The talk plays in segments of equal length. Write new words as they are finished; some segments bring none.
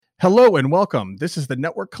Hello and welcome. This is the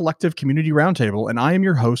Network Collective Community Roundtable, and I am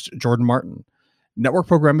your host, Jordan Martin. Network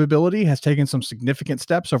programmability has taken some significant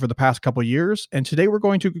steps over the past couple years, and today we're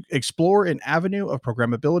going to explore an avenue of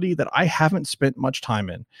programmability that I haven't spent much time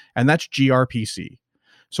in, and that's gRPC.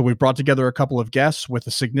 So we've brought together a couple of guests with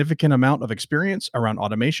a significant amount of experience around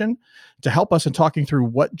automation to help us in talking through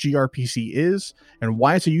what gRPC is and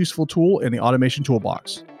why it's a useful tool in the automation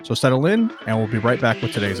toolbox. So settle in, and we'll be right back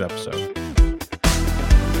with today's episode.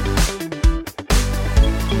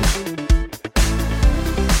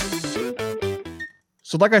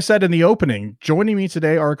 So like I said in the opening, joining me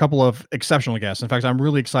today are a couple of exceptional guests. In fact, I'm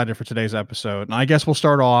really excited for today's episode. And I guess we'll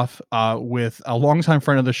start off with a longtime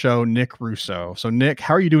friend of the show, Nick Russo. So Nick,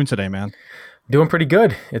 how are you doing today, man? Doing pretty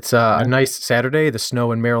good. It's a nice Saturday. The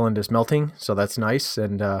snow in Maryland is melting, so that's nice.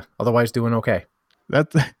 And otherwise doing okay.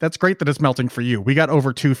 That's great that it's melting for you. We got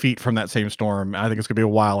over 2 feet from that same storm. I think it's gonna be a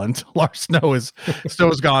while until our snow is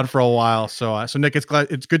gone for a while. So Nick, it's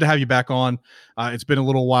good to have you back on. It's been a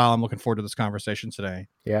little while. I'm looking forward to this conversation today.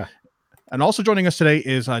 Yeah. And also joining us today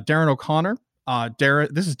is Darren O'Connor.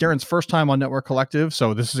 This is Darren's first time on Network Collective,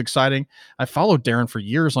 so this is exciting. I followed Darren for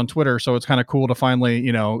years on Twitter, so it's kind of cool to finally,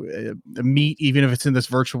 meet, even if it's in this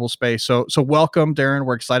virtual space. So welcome, Darren.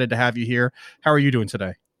 We're excited to have you here. How are you doing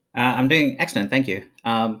today? I'm doing excellent, thank you.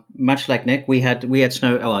 Much like Nick, we had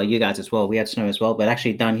snow. Oh, well, you guys as well. We had snow as well, but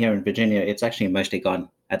actually down here in Virginia, it's actually mostly gone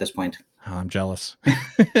at this point. Oh, I'm jealous.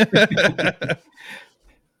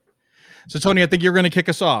 So Tony, I think you're going to kick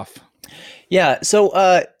us off. Yeah. So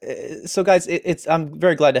guys, I'm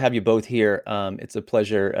very glad to have you both here. It's a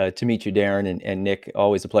pleasure to meet you, Darren and Nick.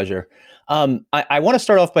 Always a pleasure. I want to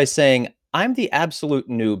start off by saying I'm the absolute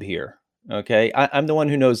noob here. Okay, I'm the one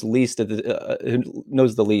who knows least who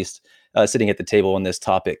knows the least sitting at the table on this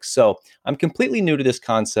topic. So I'm completely new to this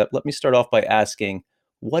concept. Let me start off by asking,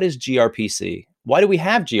 what is gRPC? Why do we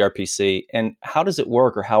have gRPC, and how does it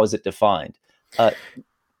work, or how is it defined? I'll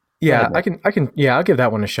give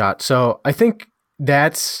that one a shot. So I think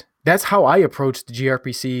that's how I approached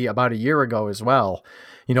gRPC about a year ago as well.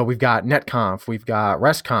 We've got NetConf, we've got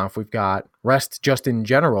RESTConf, we've got REST just in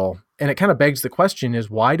general. And it kind of begs the question is,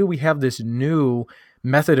 why do we have this new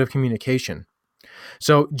method of communication?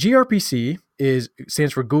 So gRPC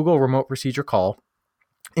stands for Google Remote Procedure Call.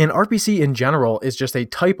 And RPC in general is just a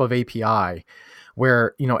type of API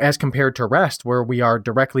where, as compared to REST, where we are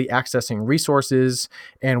directly accessing resources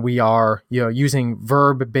and we are, using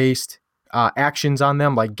verb-based actions on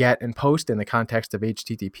them like get and post in the context of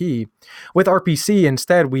HTTP. With RPC,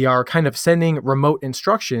 instead, we are kind of sending remote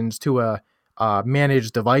instructions to a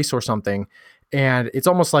managed device or something. And it's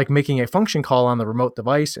almost like making a function call on the remote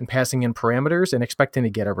device and passing in parameters and expecting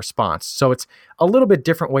to get a response. So it's a little bit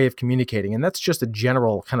different way of communicating. And that's just a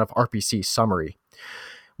general kind of RPC summary.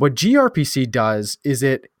 What gRPC does is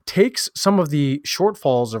it takes some of the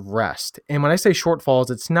shortfalls of REST. And when I say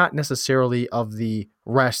shortfalls, it's not necessarily of the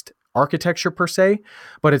REST architecture per se,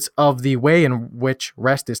 but it's of the way in which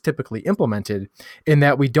REST is typically implemented, in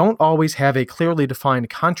that we don't always have a clearly defined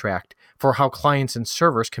contract for how clients and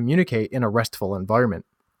servers communicate in a RESTful environment.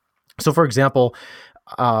 So for example,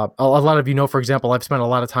 a lot of you know, for example, I've spent a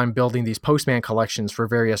lot of time building these Postman collections for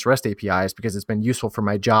various REST APIs because it's been useful for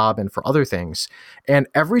my job and for other things. And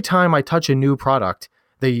every time I touch a new product,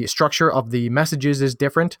 the structure of the messages is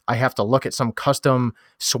different. I have to look at some custom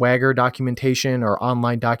Swagger documentation or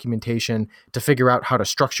online documentation to figure out how to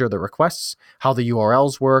structure the requests, how the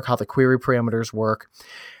URLs work, how the query parameters work.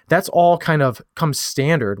 That's all kind of comes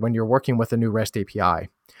standard when you're working with a new REST API.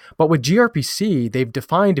 But with gRPC, they've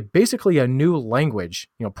defined basically a new language,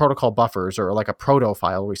 protocol buffers, or like a proto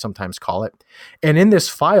file, we sometimes call it. And in this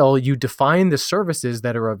file, you define the services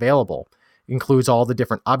that are available. Includes all the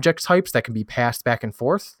different object types that can be passed back and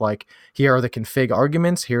forth. Like, here are the config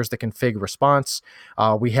arguments, here's the config response.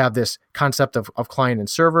 We have this concept of client and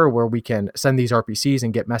server where we can send these RPCs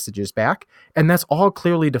and get messages back. And that's all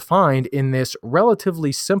clearly defined in this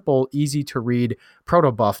relatively simple, easy to read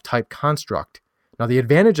protobuf type construct. Now, the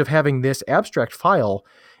advantage of having this abstract file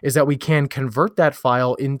is that we can convert that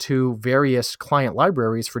file into various client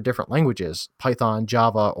libraries for different languages, Python,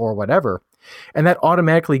 Java, or whatever. And that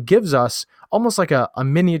automatically gives us almost like a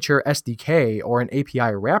miniature SDK or an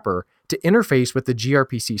API wrapper to interface with the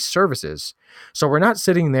gRPC services. So we're not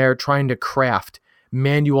sitting there trying to craft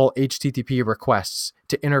manual HTTP requests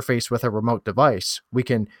to interface with a remote device. We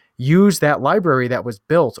can use that library that was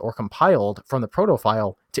built or compiled from the proto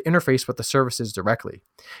file to interface with the services directly.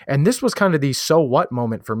 And this was kind of the so what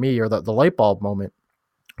moment for me, or the light bulb moment,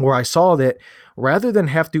 where I saw that rather than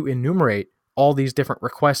have to enumerate all these different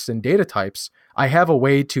requests and data types, I have a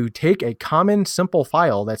way to take a common, simple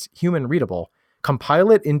file that's human readable,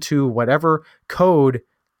 compile it into whatever code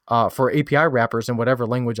for API wrappers in whatever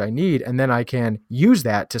language I need, and then I can use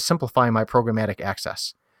that to simplify my programmatic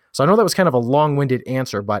access. So I know that was kind of a long-winded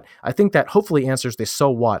answer, but I think that hopefully answers the so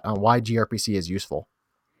what on why gRPC is useful.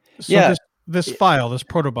 So this file, this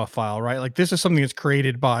protobuf file, right? Like this is something that's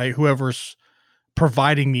created by whoever's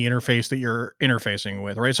providing the interface that you're interfacing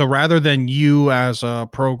with, right? So rather than you as a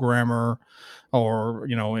programmer or,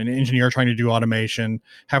 an engineer trying to do automation,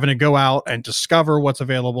 having to go out and discover what's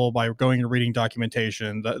available by going and reading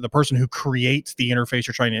documentation, the person who creates the interface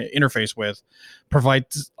you're trying to interface with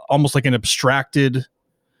provides almost like an abstracted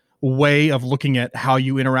way of looking at how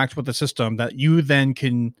you interact with the system that you then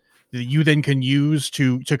can use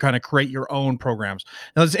to kind of create your own programs.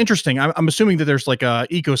 Now it's interesting. I'm assuming that there's like a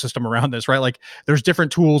ecosystem around this, right? Like there's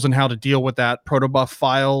different tools and how to deal with that protobuf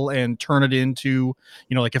file and turn it into,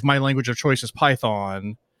 like if my language of choice is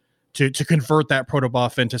Python, to convert that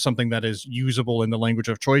protobuf into something that is usable in the language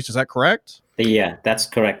of choice. Is that correct? Yeah, that's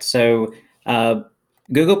correct. So the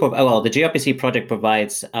gRPC project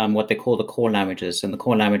provides what they call the core languages, and the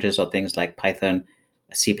core languages are things like Python,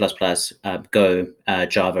 C++, Go,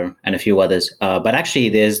 Java, and a few others. But actually,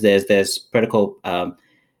 there's proto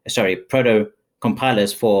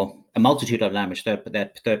compilers for a multitude of languages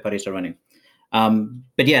that third parties are running.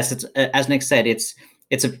 But yes, it's as Nick said, it's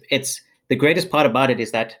the greatest part about it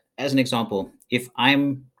is that, as an example, if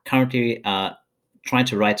I'm currently trying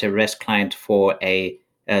to write a REST client for a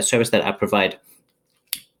service that I provide,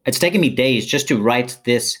 it's taken me days just to write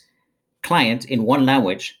this client in one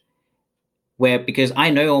language. Because I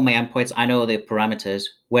know all my endpoints, I know all the parameters.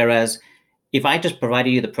 Whereas if I just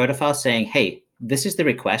provided you the protofile saying, hey, this is the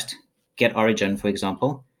request, get origin, for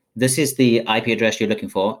example, this is the IP address you're looking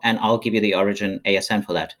for, and I'll give you the origin ASN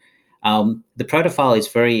for that. The protofile is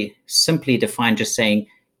very simply defined, just saying,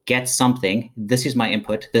 get something, this is my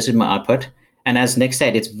input, this is my output. And as Nick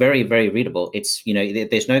said, it's very, very readable. It's,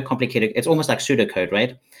 there's no complicated, it's almost like pseudocode,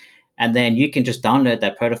 right? And then you can just download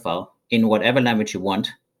that protofile in whatever language you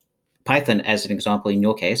want, Python as an example in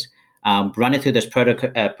your case, run it through this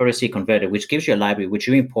Proto-C converter, which gives you a library, which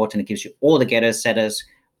you import, and it gives you all the getters, setters,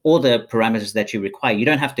 all the parameters that you require. You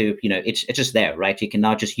don't have to, it's just there, right? You can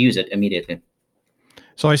now just use it immediately.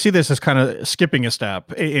 So I see this as kind of skipping a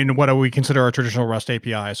step in what we consider our traditional REST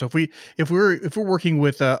API. So if we're working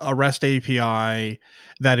with a REST API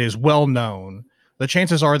that is well known, the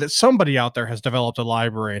chances are that somebody out there has developed a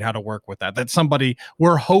library and how to work with that.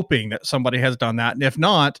 We're hoping that somebody has done that. And if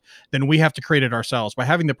not, then we have to create it ourselves. By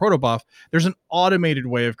having the protobuf, there's an automated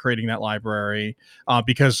way of creating that library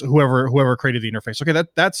because whoever created the interface.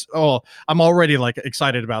 Okay, I'm already like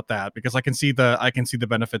excited about that because I can see the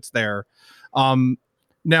benefits there.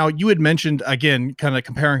 Now you had mentioned again, kind of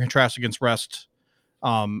compare and contrast against REST.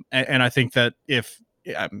 And I think that if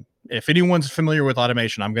anyone's familiar with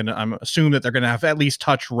automation, I'm assuming that they're gonna have at least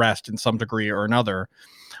touched REST in some degree or another.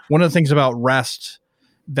 One of the things about REST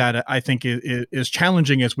that I think is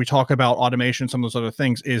challenging as we talk about automation, some of those other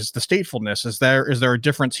things, is the statefulness. Is there a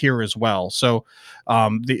difference here as well? So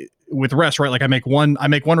with REST, right? Like I make one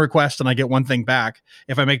request and I get one thing back.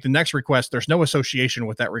 If I make the next request, there's no association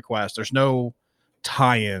with that request. There's no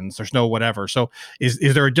tie-ins. There's no whatever. So is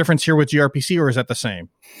there a difference here with gRPC, or is that the same?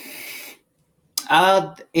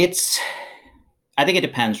 I think it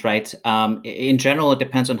depends, right? In general, it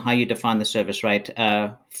depends on how you define the service, right?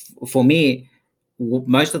 For me,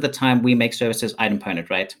 most of the time we make services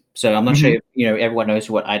idempotent, right? So I'm not sure if, everyone knows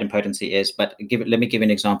what idempotency is, but let me give you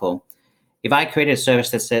an example. If I create a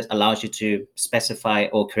service that allows you to specify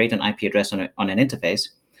or create an IP address on an interface,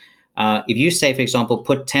 if you say, for example,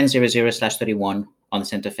 put 10.0.0/31 on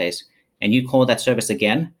this interface, and you call that service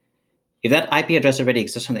again, if that IP address already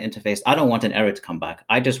exists on the interface, I don't want an error to come back.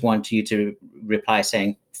 I just want you to reply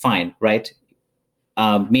saying, fine, right?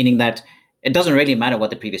 Meaning that it doesn't really matter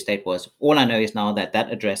what the previous state was. All I know is now that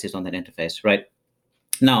address is on that interface, right?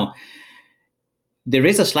 Now, there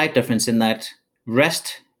is a slight difference in that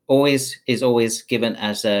REST is always given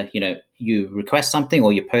as you request something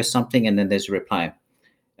or you post something and then there's a reply.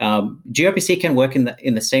 gRPC can work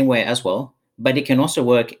in the same way as well, but it can also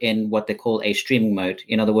work in what they call a streaming mode.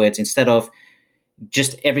 In other words, instead of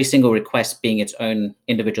just every single request being its own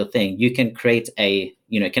individual thing, you can create a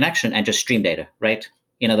connection and just stream data, right?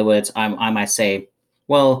 In other words, I might say,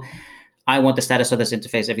 well, I want the status of this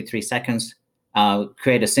interface every 3 seconds,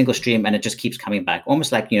 create a single stream, and it just keeps coming back,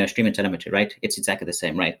 almost like streaming telemetry, right? It's exactly the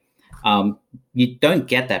same, right? You don't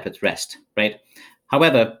get that with REST, right?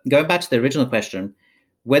 However, going back to the original question,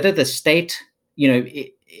 whether the state,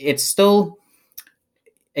 it's still,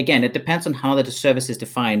 again, it depends on how the service is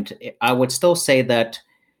defined. I would still say that,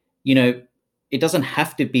 it doesn't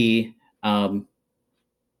have to be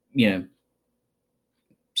you know,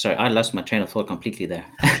 sorry, I lost my train of thought completely there.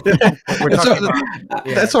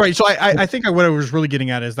 That's all right. So I think what I was really getting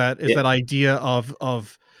at is that idea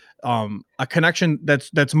of a connection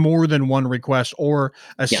that's more than one request or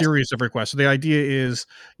a series of requests. So the idea is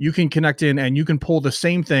you can connect in and you can pull the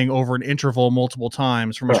same thing over an interval multiple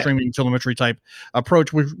times from a streaming telemetry type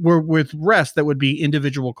approach. With REST, that would be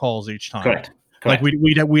individual calls each time. Correct. Like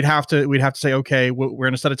we'd have to say, okay, we're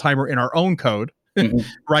going to set a timer in our own code,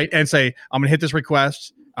 right? And say, I'm going to hit this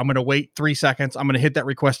request. I'm going to wait 3 seconds. I'm going to hit that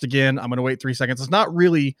request again. I'm going to wait 3 seconds. It's not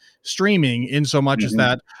really streaming in so much as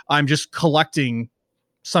that I'm just collecting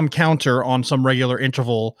some counter on some regular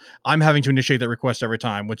interval. I'm having to initiate that request every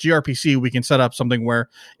time. With gRPC, we can set up something where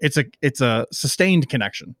it's a sustained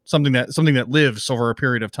connection, something that lives over a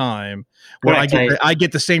period of time, where I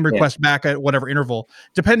get the same request back at whatever interval,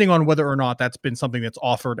 depending on whether or not that's been something that's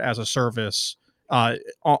offered as a service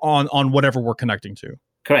on whatever we're connecting to.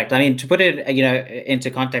 Correct. I mean, to put it,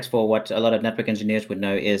 into context for what a lot of network engineers would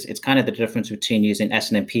know is it's kind of the difference between using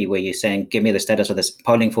SNMP, where you're saying, give me the status of this,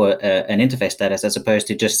 polling for an interface status, as opposed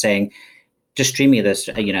to just saying, just stream me this,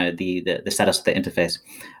 the status of the interface.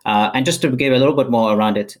 And just to give a little bit more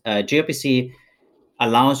around it, gRPC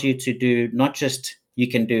allows you to do not just, you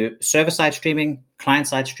can do server-side streaming,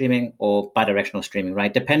 client-side streaming, or bidirectional streaming,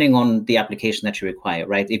 right? Depending on the application that you require,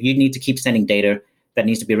 right? If you need to keep sending data that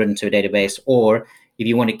needs to be written to a database, or if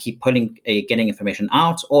you want to keep getting information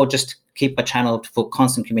out, or just keep a channel for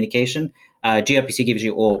constant communication, gRPC gives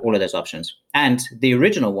you all of those options. And the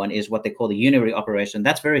original one is what they call the unary operation.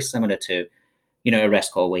 That's very similar to, a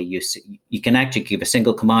REST call, where you connect, you give a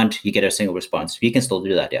single command, you get a single response. You can still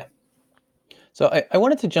do that, yeah. So I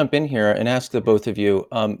wanted to jump in here and ask the both of you.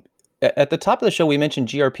 At the top of the show, we mentioned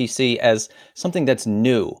gRPC as something that's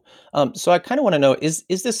new. So I kind of want to know, is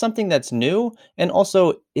this something that's new? And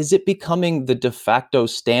also, is it becoming the de facto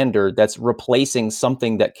standard that's replacing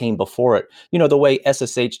something that came before it? The way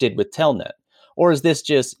SSH did with Telnet? Or is this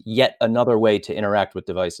just yet another way to interact with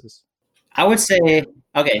devices? I would say,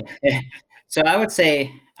 okay. So I would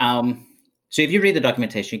say, so if you read the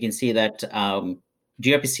documentation, you can see that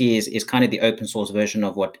gRPC is kind of the open source version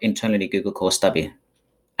of what internally Google calls Stubby.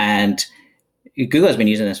 And Google has been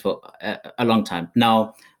using this for a long time.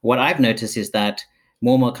 Now, what I've noticed is that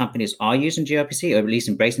more and more companies are using gRPC, or at least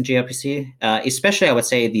embracing gRPC, especially, I would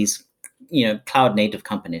say, these cloud native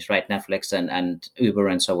companies, right? Netflix and Uber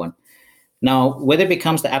and so on. Now, whether it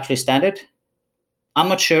becomes the absolute standard, I'm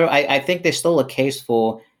not sure. I think there's still a case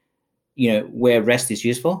for, where REST is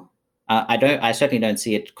useful. I certainly don't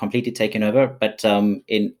see it completely taken over, but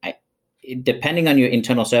depending on your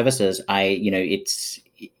internal services,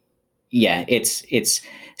 it's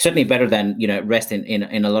certainly better than REST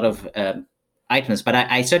in a lot of items, but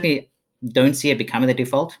I certainly don't see it becoming the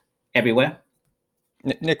default everywhere.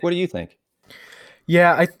 Nick, what do you think?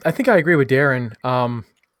 Yeah, I think I agree with Darren.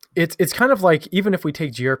 It's kind of like, even if we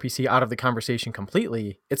take gRPC out of the conversation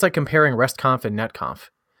completely, it's like comparing RESTconf and NetConf.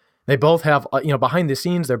 They both have, behind the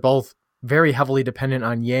scenes, they're both very heavily dependent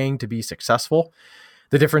on Yang to be successful.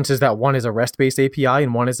 The difference is that one is a REST-based API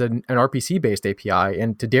and one is an RPC-based API.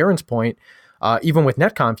 And to Darren's point, even with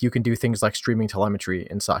NetConf, you can do things like streaming telemetry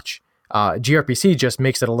and such. gRPC just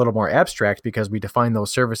makes it a little more abstract because we define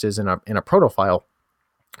those services in a proto file.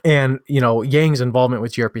 And, Yang's involvement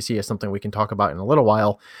with gRPC is something we can talk about in a little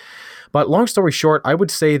while. But long story short, I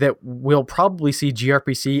would say that we'll probably see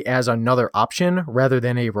gRPC as another option rather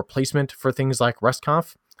than a replacement for things like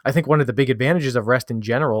RESTconf. I think one of the big advantages of REST in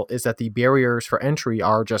general is that the barriers for entry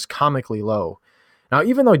are just comically low. Now,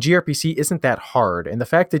 even though gRPC isn't that hard, and the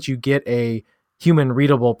fact that you get a human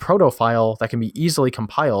readable proto file that can be easily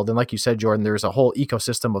compiled, and like you said, Jordan, there's a whole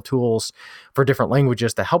ecosystem of tools for different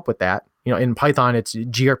languages to help with that. In Python, it's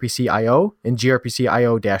gRPC-io, and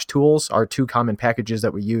gRPC-io-tools are two common packages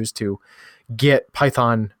that we use to get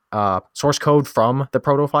Python source code from the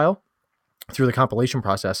proto file through the compilation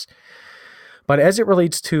process. But as it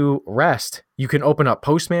relates to REST, you can open up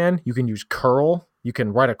Postman, you can use curl, you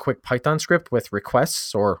can write a quick Python script with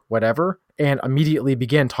requests or whatever, and immediately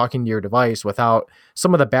begin talking to your device without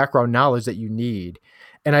some of the background knowledge that you need.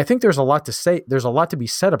 And I think there's a lot to be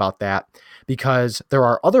said about that, because there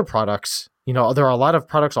are other products, there are a lot of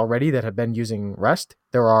products already that have been using REST.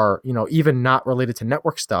 There are, even not related to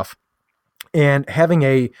network stuff. And having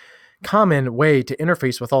a common way to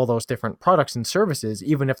interface with all those different products and services,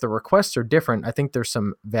 even if the requests are different, I think there's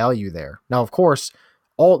some value there. Now, of course,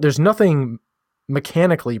 there's nothing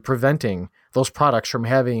mechanically preventing those products from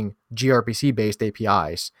having gRPC-based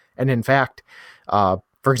APIs. And in fact,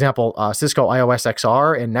 for example, Cisco iOS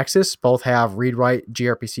XR and Nexus both have read-write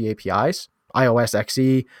gRPC APIs. iOS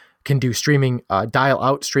XE can do streaming, dial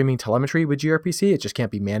out streaming telemetry with gRPC. It just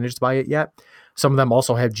can't be managed by it yet. Some of them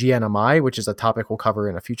also have GNMI, which is a topic we'll cover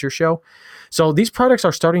in a future show. So these products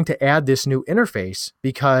are starting to add this new interface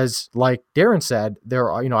because, like Darren said, there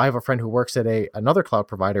are, I have a friend who works at another cloud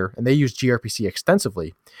provider, and they use gRPC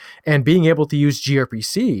extensively. And being able to use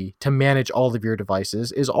gRPC to manage all of your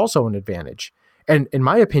devices is also an advantage. And in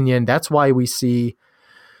my opinion, that's why we see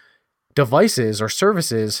devices or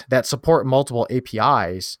services that support multiple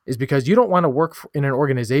APIs, is because you don't want to work in an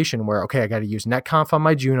organization where, okay, I got to use NetConf on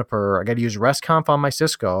my Juniper, I got to use RESTconf on my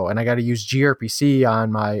Cisco, and I got to use gRPC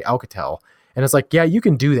on my Alcatel. And it's like, yeah, you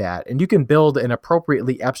can do that. And you can build an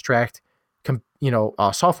appropriately abstract,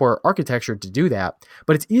 software architecture to do that.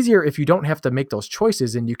 But it's easier if you don't have to make those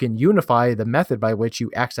choices and you can unify the method by which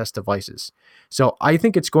you access devices. So I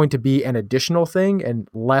think it's going to be an additional thing and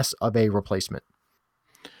less of a replacement.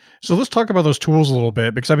 So let's talk about those tools a little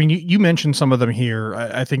bit, because I mean, you mentioned some of them here.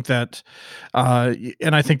 I think that,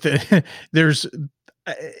 and I think that there's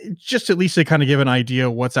just at least to kind of give an idea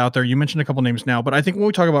of what's out there. You mentioned a couple names now, but I think when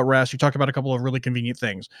we talk about REST, you talk about a couple of really convenient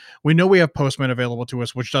things. We know we have Postman available to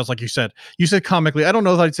us, which does, like you said comically. I don't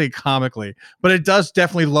know if I'd say comically, but it does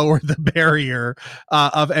definitely lower the barrier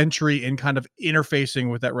of entry in kind of interfacing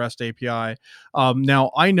with that REST API. Now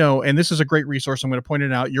I know, and this is a great resource, I'm going to point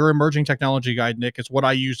it out. Your emerging technology guide, Nick, is what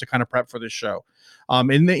I use to kind of prep for this show.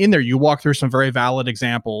 In there, you walk through some very valid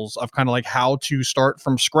examples of kind of like how to start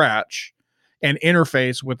from scratch and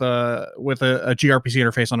interface with a gRPC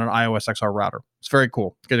interface on an iOS XR router. It's very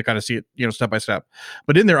cool. It's good to kind of see it, step by step.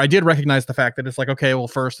 But in there, I did recognize the fact that it's like, okay, well,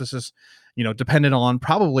 first, this is, dependent on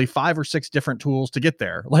probably 5 or 6 different tools to get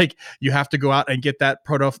there. Like, you have to go out and get that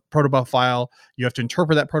protobuf file. You have to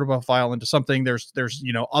interpret that protobuf file into something. There's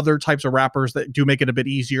other types of wrappers that do make it a bit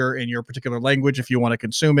easier in your particular language if you want to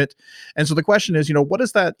consume it. And so the question is, what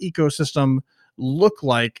does that ecosystem look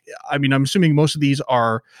like? I mean, I'm assuming most of these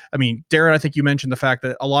are, Darren, I think you mentioned the fact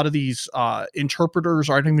that a lot of these interpreters,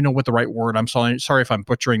 or I don't even know what the right word, I'm sorry if I'm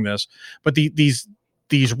butchering this, but these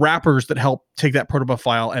wrappers that help take that protobuf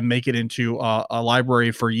file and make it into a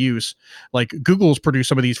library for use. Like, Google's produced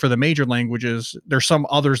some of these for the major languages. There's some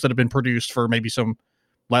others that have been produced for maybe some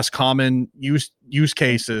less common use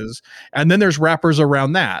cases. And then there's wrappers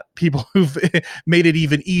around that, people who've made it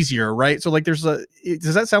even easier, right? So like does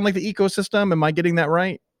that sound like the ecosystem? Am I getting that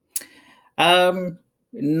right?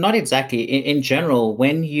 Not exactly. In general,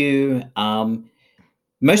 when you,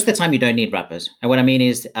 most of the time you don't need wrappers. And what I mean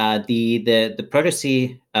is the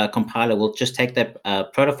Proto-C compiler will just take the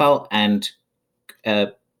protofile and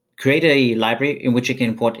create a library in which you can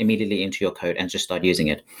import immediately into your code and just start using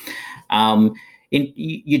it.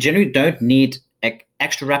 You generally don't need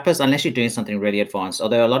extra wrappers unless you're doing something really advanced.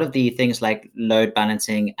 Although a lot of the things like load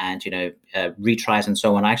balancing and retries and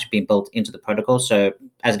so on are actually being built into the protocol. So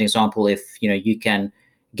as an example, if you can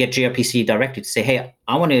get gRPC directly to say, hey,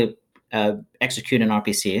 I want to execute an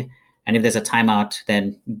RPC, and if there's a timeout,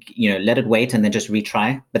 then let it wait and then just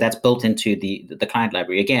retry. But that's built into the client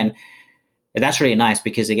library. Again, that's really nice,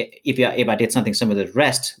 because if I did something similar to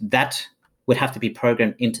REST, that would have to be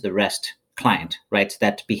programmed into the REST client, right?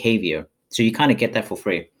 That behavior. So you kind of get that for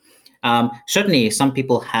free. Certainly, some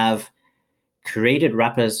people have created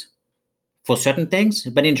wrappers for certain things,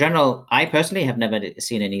 but in general, I personally have never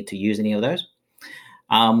seen a need to use any of those.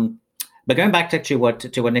 But going back to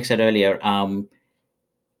what Nick said earlier,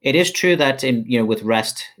 it is true that with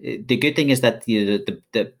REST, the good thing is that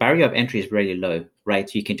the barrier of entry is really low,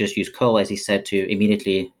 right? You can just use curl, as he said, to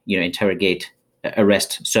immediately interrogate a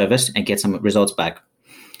REST service and get some results back.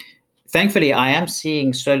 Thankfully, I am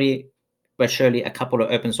seeing slowly but surely a couple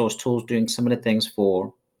of open source tools doing similar things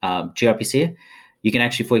for gRPC. You can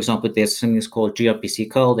actually, for example, there's something called gRPC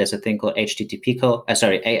curl. There's a thing called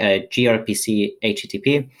gRPC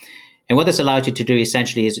HTTP. And what this allows you to do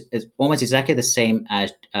essentially is almost exactly the same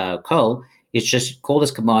as curl. It's just call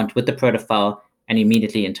this command with the protofile and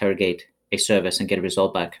immediately interrogate a service and get a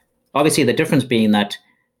result back. Obviously, the difference being that,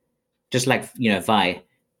 just like Vi,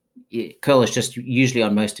 curl is just usually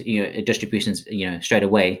on most distributions straight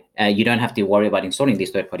away. You don't have to worry about installing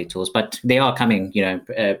these third-party tools, but they are coming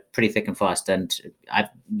pretty thick and fast, and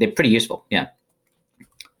they're pretty useful. Yeah.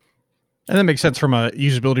 And that makes sense from a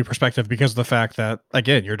usability perspective, because of the fact that,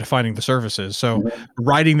 again, you're defining the services. So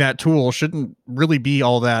writing that tool shouldn't really be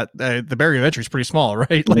all that. The barrier of entry is pretty small,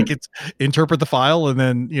 right? Like, it's interpret the file and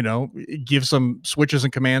then give some switches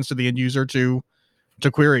and commands to the end user to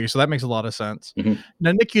query. So that makes a lot of sense.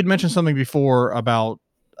 Now, Nick, you'd mentioned something before about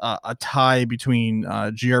a tie between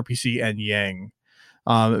gRPC and Yang.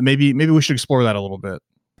 Maybe we should explore that a little bit.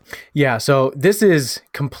 Yeah. So this is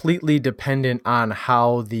completely dependent on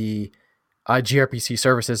how the gRPC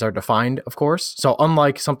services are defined, of course. So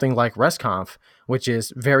unlike something like RESTconf, which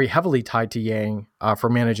is very heavily tied to Yang for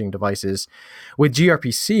managing devices, with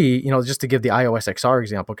gRPC, just to give the iOS XR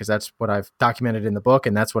example, because that's what I've documented in the book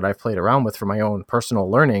and that's what I've played around with for my own personal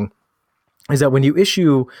learning, is that when you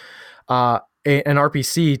issue an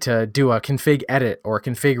RPC to do a config edit or a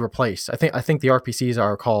config replace, I think the RPCs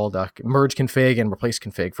are called merge config and replace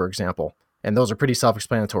config, for example. And those are pretty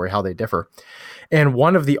self-explanatory how they differ. And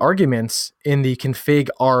one of the arguments in the config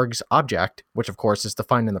args object, which of course is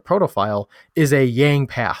defined in the proto file, is a Yang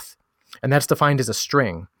path. And that's defined as a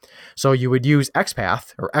string. So you would use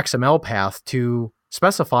XPath or XML path to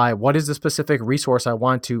specify what is the specific resource I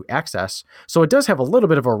want to access. So it does have a little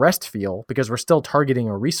bit of a REST feel because we're still targeting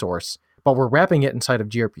a resource, but we're wrapping it inside of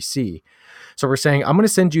gRPC. So we're saying, I'm going to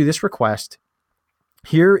send you this request.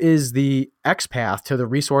 Here is the XPath to the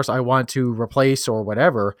resource I want to replace or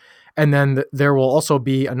whatever. And then there will also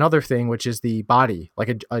be another thing, which is the body, like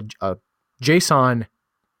a JSON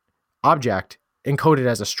object encoded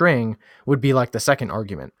as a string would be like the second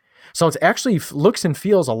argument. So it actually looks and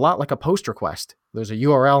feels a lot like a POST request. There's a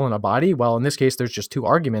URL and a body. Well, in this case, there's just two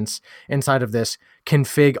arguments inside of this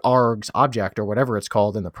config args object or whatever it's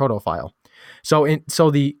called in the proto file. So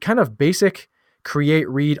the kind of basic create,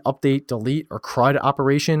 read, update, delete, or CRUD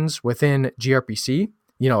operations within gRPC,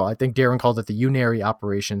 I think Darren called it the unary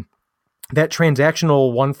operation. That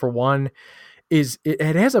transactional one-for-one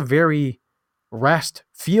it has a very REST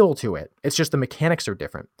feel to it. It's just the mechanics are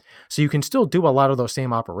different. So you can still do a lot of those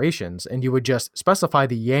same operations, and you would just specify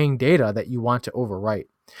the Yang data that you want to overwrite.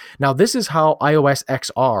 Now, this is how iOS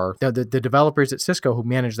XR, the developers at Cisco who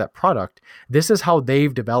manage that product, this is how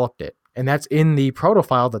they've developed it. And that's in the proto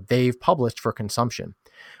file that they've published for consumption.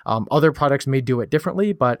 Other products may do it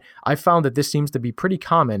differently, but I found that this seems to be pretty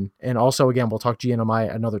common. And also, again, we'll talk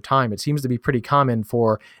GNMI another time. It seems to be pretty common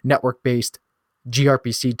for network-based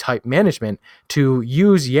gRPC type management to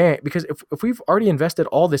use Yang, because if we've already invested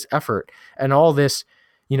all this effort and all this,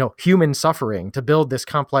 human suffering to build this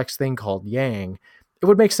complex thing called Yang, it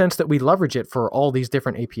would make sense that we leverage it for all these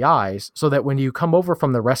different APIs so that when you come over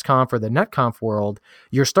from the RESTconf or the NetConf world,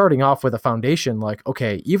 you're starting off with a foundation like,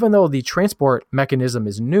 okay, even though the transport mechanism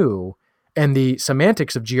is new and the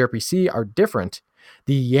semantics of gRPC are different,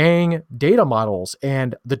 the Yang data models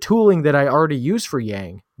and the tooling that I already use for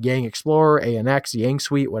Yang Explorer, ANX, Yang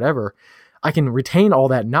Suite, whatever, I can retain all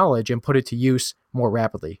that knowledge and put it to use more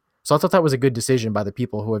rapidly. So I thought that was a good decision by the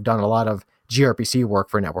people who have done a lot of gRPC work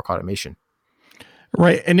for network automation.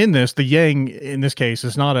 Right. And in this, the Yang, in this case,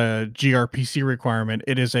 is not a gRPC requirement.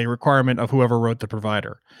 It is a requirement of whoever wrote the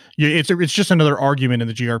provider. It's just another argument in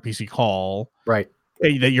the gRPC call. Right.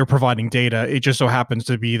 That you're providing data. It just so happens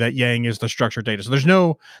to be that Yang is the structured data. So there's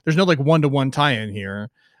no like one-to-one tie-in here.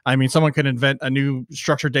 I mean, someone could invent a new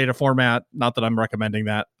structured data format. Not that I'm recommending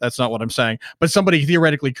that. That's not what I'm saying. But somebody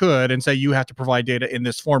theoretically could and say you have to provide data in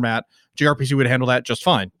this format. gRPC would handle that just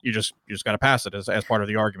fine. You just got to pass it as part of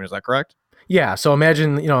the argument. Is that correct? Yeah. So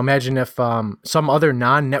imagine if some other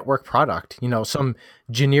non-network product, some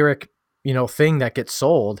generic, thing that gets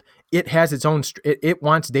sold, it has its own, it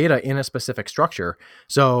wants data in a specific structure.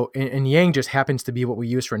 So, and Yang just happens to be what we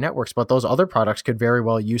use for networks, but those other products could very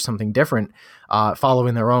well use something different,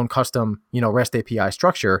 following their own custom, REST API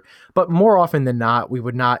structure. But more often than not, we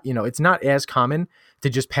would not, it's not as common to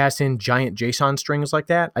just pass in giant JSON strings like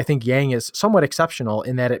that. I think Yang is somewhat exceptional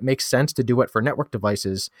in that it makes sense to do it for network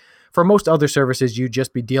devices. For most other services, you'd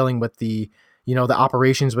just be dealing with the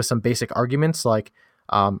operations with some basic arguments. Like,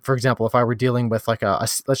 for example, if I were dealing with like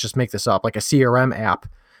let's just make this up, like a CRM app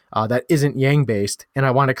that isn't Yang based, and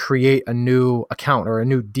I want to create a new account or a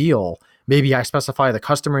new deal, maybe I specify the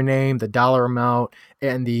customer name, the dollar amount,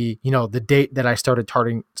 and the date that I started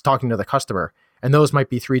talking to the customer. And those might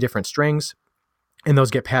be 3 different strings. And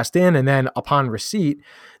those get passed in, and then upon receipt,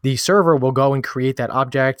 the server will go and create that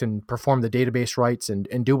object and perform the database writes and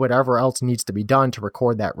do whatever else needs to be done to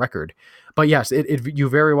record that record. But yes, you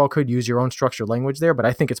very well could use your own structured language there, but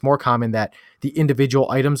I think it's more common that the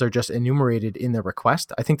individual items are just enumerated in the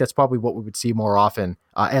request. I think that's probably what we would see more often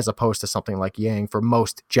as opposed to something like Yang for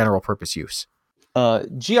most general purpose use.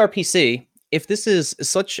 gRPC, if this is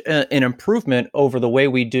such an improvement over the way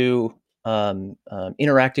we do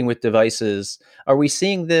interacting with devices, are we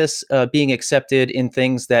seeing this being accepted in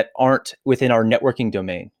things that aren't within our networking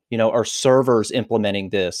domain? Are servers implementing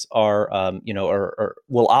this? Or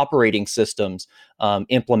will operating systems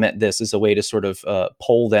implement this as a way to sort of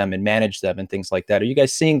poll them and manage them and things like that? Are you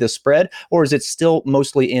guys seeing this spread, or is it still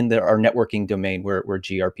mostly in our networking domain where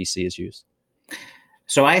gRPC is used?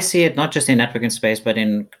 So I see it not just in networking space, but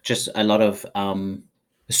in just a lot of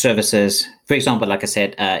services. For example, like I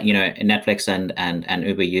said, Netflix and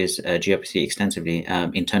Uber use gRPC extensively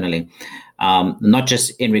internally, not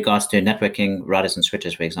just in regards to networking routers and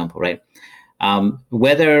switches, for example, right?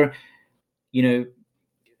 Whether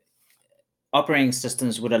operating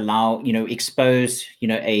systems would allow, expose,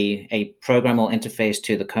 a programmable interface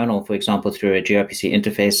to the kernel, for example, through a gRPC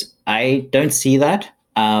interface. I don't see that.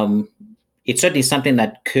 It's certainly something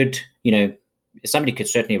that could, somebody could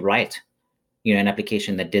certainly write, an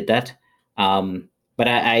application that did that. But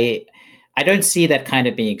I don't see that kind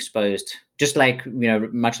of being exposed. Just like,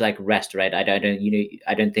 much like REST, right? I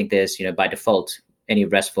don't think there's, by default, any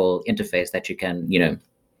RESTful interface that you can,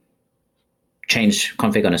 change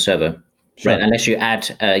config on a server. Sure. Right, unless you add,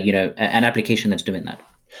 an application that's doing that.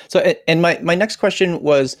 So, and my next question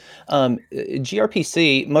was,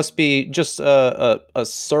 gRPC must be just a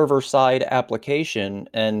server-side application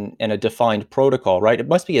and a defined protocol, right? It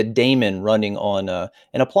must be a daemon running on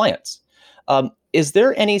an appliance. Is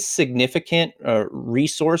there any significant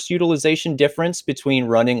resource utilization difference between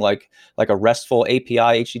running like a RESTful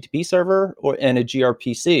API HTTP server and a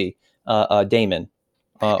gRPC daemon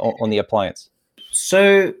on the appliance?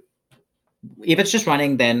 So, if it's just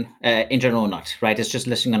running, then in general, not, right? It's just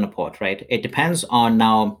listening on a port, right? It depends on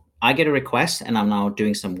now, I get a request and I'm now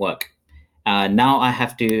doing some work. Now I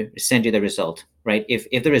have to send you the result, right?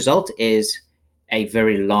 If the result is a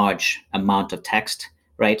very large amount of text,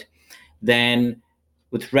 right? Then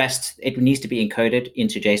with REST, it needs to be encoded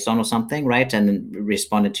into JSON or something, right? And then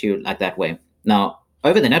responded to like that way. Now,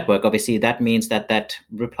 over the network, obviously, that means that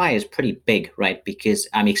reply is pretty big, right? Because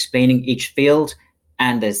I'm explaining each field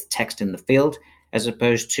and there's text in the field, as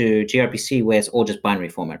opposed to gRPC where it's all just binary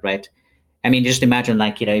format, right? I mean, just imagine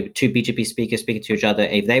like, two BGP speakers speaking to each other.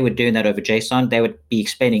 If they were doing that over JSON, they would be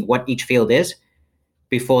explaining what each field is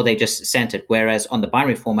before they just sent it. Whereas on the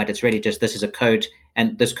binary format, it's really just, this is a code,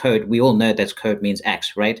 and this code, we all know this code means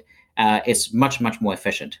X, right? It's much, much more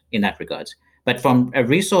efficient in that regards. But from a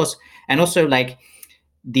resource, and also like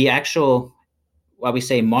the actual, what we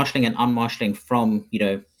say, marshalling and unmarshalling from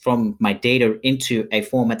my data into a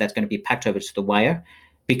format that's going to be packed over to the wire,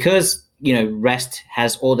 because REST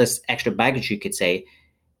has all this extra baggage, you could say,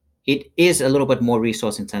 it is a little bit more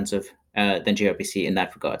resource intensive than gRPC in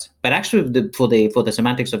that regards. But actually, for the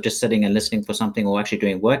semantics of just sitting and listening for something or actually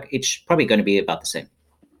doing work, it's probably going to be about the same.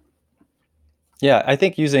 Yeah, I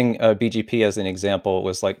think using BGP as an example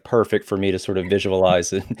was like perfect for me to sort of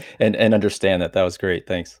visualize and understand that. That was great.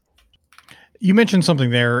 Thanks. You mentioned something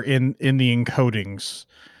there in the encodings.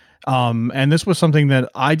 And this was something that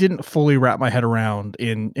I didn't fully wrap my head around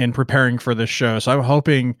in preparing for this show. So I'm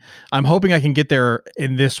hoping I can get there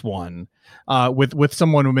in this one with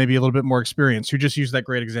someone who may be a little bit more experienced, who just used that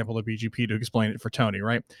great example of BGP to explain it for Tony,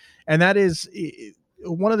 right? And that is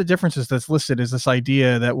one of the differences that's listed is this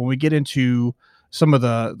idea that when we get into some of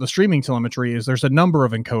the streaming telemetry is there's a number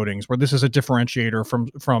of encodings where this is a differentiator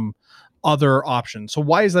from other options. So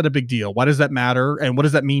why is that a big deal? Why does that matter? And what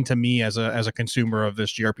does that mean to me as a consumer of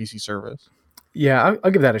this gRPC service? Yeah,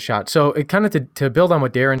 I'll give that a shot. So it kind of to build on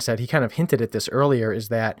what Darren said, he kind of hinted at this earlier, is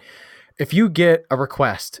that if you get a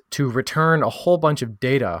request to return a whole bunch of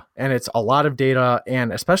data, and it's a lot of data,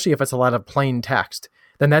 and especially if it's a lot of plain text,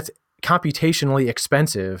 then that's computationally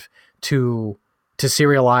expensive to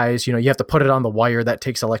serialize. You have to put it on the wire. That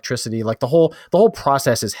takes electricity. Like the whole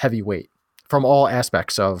process is heavyweight from all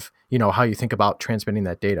aspects of how you think about transmitting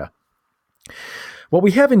that data. What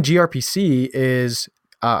we have in gRPC is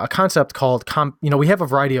a concept called we have a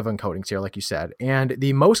variety of encodings here, like you said, and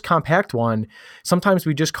the most compact one, sometimes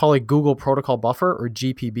we just call it Google Protocol Buffer, or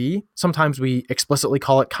GPB. Sometimes we explicitly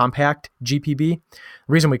call it compact GPB. The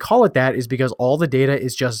reason we call it that is because all the data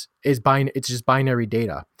is just binary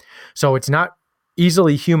data. So it's not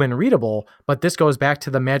easily human readable, but this goes back to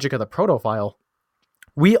the magic of the protofile.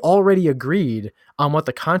 We already agreed on what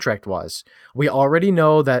the contract was. We already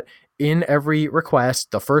know that in every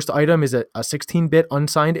request, the first item is a 16-bit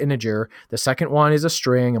unsigned integer. The second one is a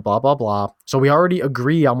string, and blah, blah, blah. So we already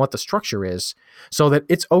agree on what the structure is, so that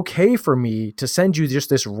it's okay for me to send you just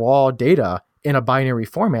this raw data in a binary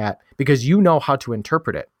format because you know how to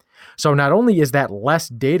interpret it. So not only is that less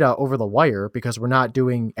data over the wire because we're not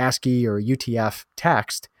doing ASCII or UTF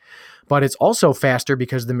text, but it's also faster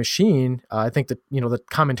because the machine, I think that, the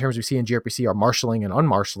common terms we see in gRPC are marshalling and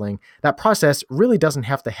unmarshalling. That process really doesn't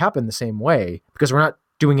have to happen the same way because we're not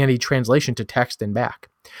doing any translation to text and back.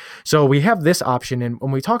 So we have this option. And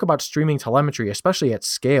when we talk about streaming telemetry, especially at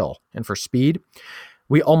scale and for speed,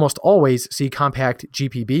 we almost always see compact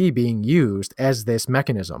GPB being used as this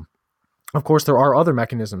mechanism. Of course, there are other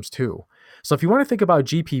mechanisms too. So if you want to think about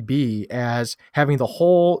GPB as having the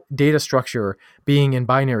whole data structure being in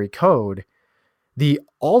binary code, the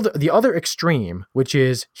other extreme, which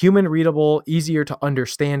is human readable, easier to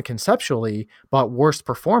understand conceptually, but worse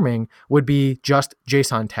performing, would be just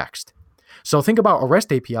JSON text. So think about a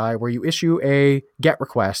REST API where you issue a GET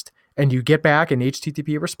request and you get back an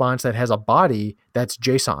HTTP response that has a body that's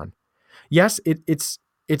JSON. Yes, it's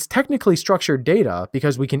technically structured data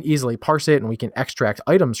because we can easily parse it and we can extract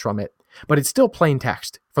items from it, but it's still plain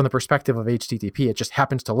text from the perspective of HTTP. It just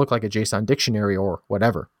happens to look like a JSON dictionary or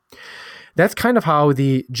whatever. That's kind of how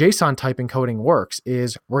the JSON type encoding works,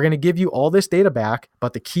 is we're going to give you all this data back,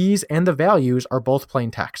 but the keys and the values are both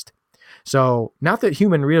plain text. So not that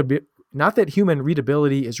human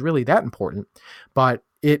readability is really that important, but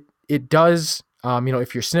it does,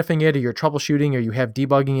 if you're sniffing it or you're troubleshooting or you have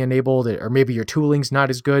debugging enabled, or maybe your tooling's not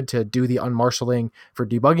as good to do the unmarshalling for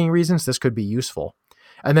debugging reasons, this could be useful.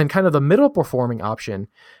 And then kind of the middle performing option,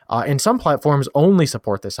 and some platforms only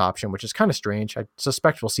support this option, which is kind of strange. I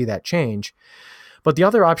suspect we'll see that change. But the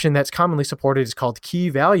other option that's commonly supported is called key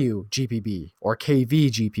value GPB or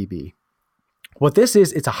KV-GPB. What this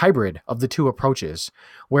is, it's a hybrid of the two approaches,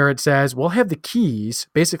 where it says we'll have the keys,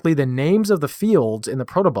 basically the names of the fields in the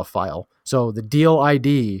protobuf file. So the deal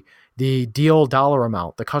ID, the deal dollar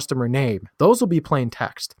amount, the customer name, those will be plain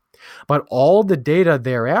text. But all the data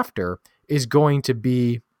thereafter is going to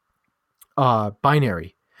be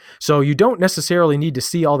binary. So you don't necessarily need to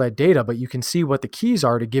see all that data, but you can see what the keys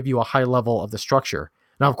are to give you a high level of the structure.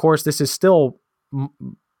 Now, of course, this is still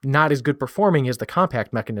not as good performing as the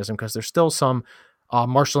compact mechanism because there's still some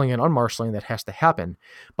marshalling and unmarshalling that has to happen.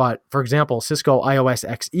 But for example, Cisco IOS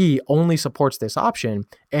XE only supports this option,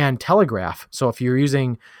 and Telegraph. So if you're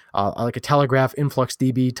using like a Telegraph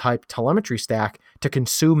InfluxDB type telemetry stack to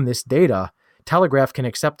consume this data, Telegraph can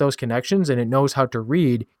accept those connections and it knows how to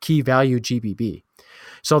read key value GPB.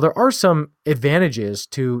 So there are some advantages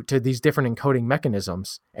to these different encoding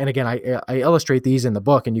mechanisms. And again, I illustrate these in the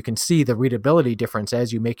book, and you can see the readability difference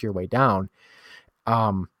as you make your way down.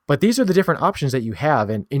 But these are the different options that you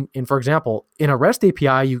have. And for example, in a REST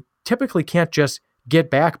API, you typically can't just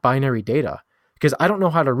get back binary data because I don't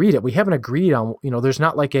know how to read it. We haven't agreed on, there's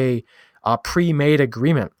not like a pre-made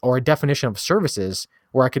agreement or a definition of services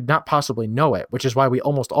where I could not possibly know it, which is why we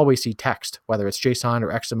almost always see text, whether it's JSON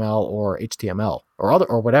or XML or HTML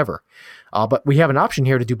or whatever. But we have an option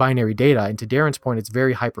here to do binary data. And to Darren's point, it's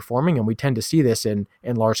very high performing, and we tend to see this in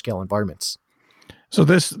large scale environments. So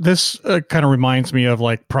this kind of reminds me of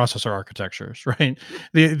like processor architectures, right?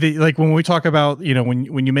 The like when we talk about,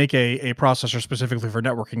 when you make a processor specifically for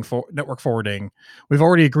network forwarding, we've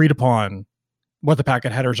already agreed upon what the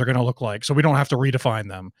packet headers are going to look like, so we don't have to redefine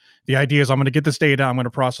them. The idea is I'm going to get this data, I'm going to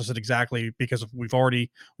process it exactly because we've already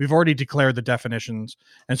declared the definitions,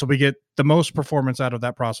 and so we get the most performance out of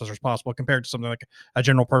that processor as possible compared to something like a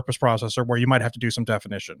general purpose processor where you might have to do some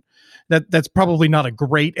definition. That's probably not a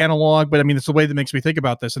great analog, but I mean it's the way that makes me think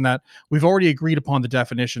about this, and that we've already agreed upon the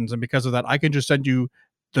definitions, and because of that, I can just send you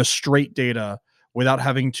the straight data without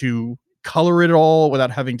having to color it at all,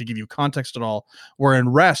 without having to give you context at all. Where in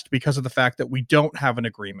REST, because of the fact that we don't have an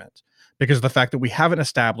agreement, because of the fact that we haven't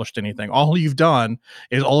established anything, all you've done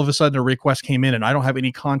is all of a sudden a request came in and I don't have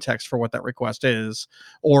any context for what that request is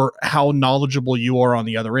or how knowledgeable you are on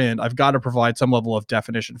the other end. I've got to provide some level of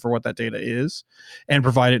definition for what that data is and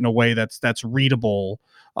provide it in a way that's readable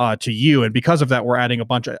to you. And because of that, we're adding a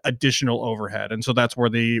bunch of additional overhead. And so that's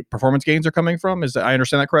where the performance gains are coming from. Is that, I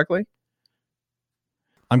understand that correctly?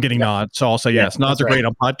 I'm getting nods, so I'll say yes. Nods are great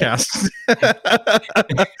on podcasts.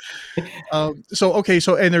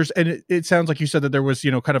 And it sounds like you said that there was,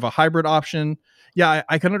 kind of a hybrid option. Yeah,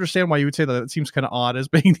 I can understand why you would say that. It seems kind of odd as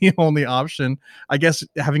being the only option. I guess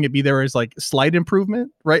having it be there is like slight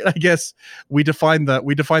improvement, right? I guess we define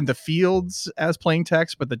the fields as plain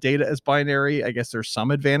text, but the data as binary. I guess there's some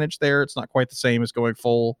advantage there. It's not quite the same as going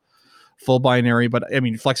full binary, but I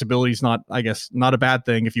mean, flexibility is not a bad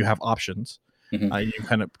thing if you have options. Mm-hmm. You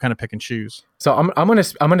kind of pick and choose. So I'm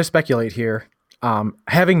gonna speculate here.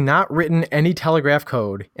 Having not written any Telegraph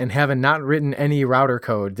code and having not written any router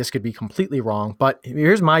code, this could be completely wrong. But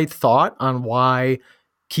here's my thought on why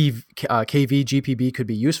KV-GPB could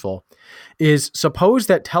be useful. Is suppose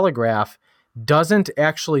that Telegraph doesn't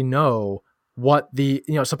actually know what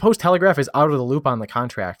suppose Telegraph is out of the loop on the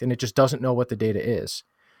contract and it just doesn't know what the data is.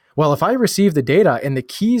 Well, if I receive the data and the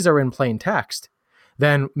keys are in plain text,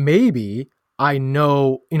 then maybe I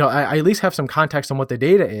know, I at least have some context on what the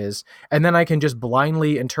data is, and then I can just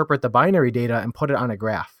blindly interpret the binary data and put it on a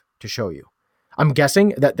graph to show you. I'm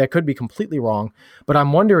guessing that could be completely wrong, but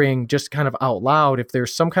I'm wondering just kind of out loud if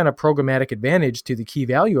there's some kind of programmatic advantage to the key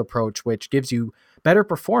value approach, which gives you better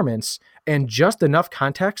performance and just enough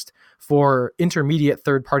context for intermediate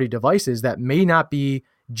third-party devices that may not be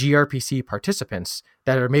gRPC participants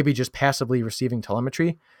that are maybe just passively receiving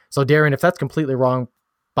telemetry. So Darren, if that's completely wrong,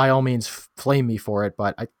 by all means, flame me for it.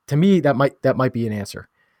 But to me, that might be an answer.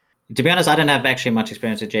 To be honest, I don't have actually much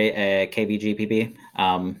experience with KVGPP,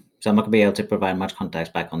 so I'm not going to be able to provide much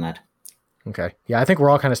context back on that. Okay. Yeah, I think we're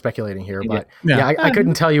all kind of speculating here, but I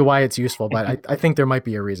couldn't tell you why it's useful, but I think there might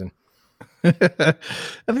be a reason. I think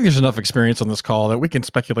there's enough experience on this call that we can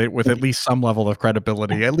speculate with at least some level of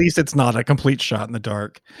credibility. At least it's not a complete shot in the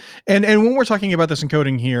dark. And when we're talking about this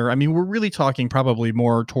encoding here, I mean, we're really talking probably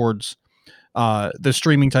more towards the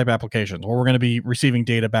streaming type applications where we're going to be receiving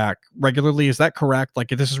data back regularly. Is that correct?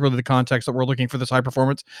 Like, if this is really the context that we're looking for this high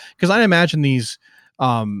performance, because I imagine these,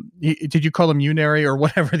 did you call them unary or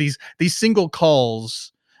whatever, these single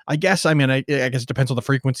calls, I guess, I mean, I guess it depends on the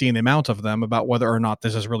frequency and the amount of them about whether or not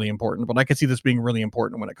this is really important, but I could see this being really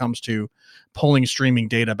important when it comes to pulling streaming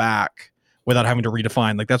data back without having to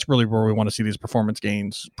redefine. Like, that's really where we want to see these performance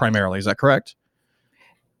gains primarily. Is that correct?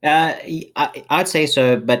 I'd say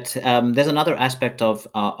so, but there's another aspect of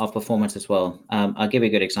performance as well. I'll give you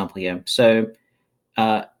a good example here. So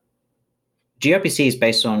gRPC is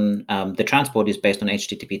based on, the transport is based on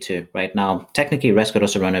HTTP2, right? Now, technically REST could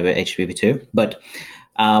also run over HTTP2, but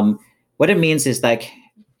what it means is, like,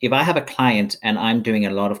 if I have a client and I'm doing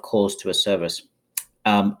a lot of calls to a service,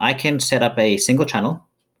 I can set up a single channel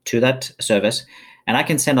to that service, and I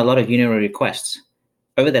can send a lot of unary requests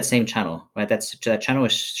over that same channel, right? That channel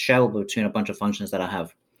is shareable between a bunch of functions that I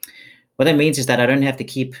have. What that means is that I don't have to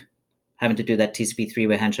keep having to do that TCP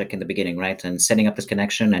three-way handshake in the beginning, right? And setting up this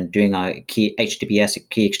connection and doing our key HTTPS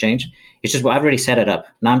key exchange. It's just, well, I've already set it up.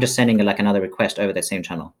 Now I'm just sending like another request over that same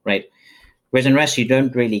channel, right? Whereas in REST, you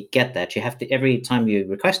don't really get that. You have to, every time you're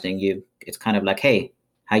requesting, it's kind of like, hey,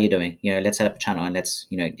 how you doing? Let's set up a channel and let's,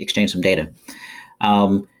 exchange some data.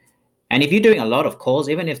 And if you're doing a lot of calls,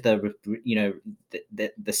 even if the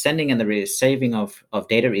sending and the receiving of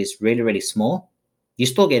data is really, really small, you're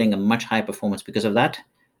still getting a much higher performance because of that.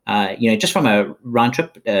 Just from a round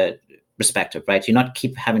trip perspective, right? You're not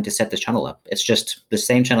keep having to set the channel up. It's just the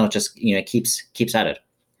same channel just, keeps at it.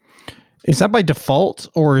 Is that by default,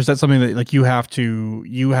 or is that something that, like, you have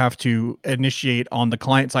to initiate on the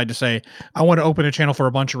client side to say, I want to open a channel for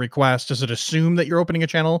a bunch of requests? Does it assume that you're opening a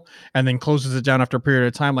channel and then closes it down after a period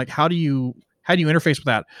of time? Like, how do you interface with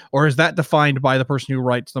that? Or is that defined by the person who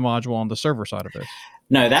writes the module on the server side of it?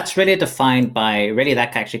 No, that's really defined by, really,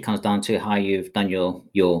 that actually comes down to how you've done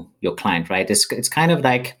your client, right? It's kind of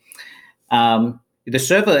like, the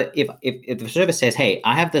server, if the server says, hey,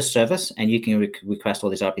 I have this service and you can request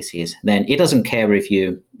all these RPCs, then it doesn't care if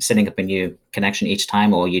you're setting up a new connection each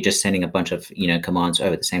time or you're just sending a bunch of commands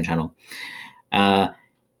over the same channel. I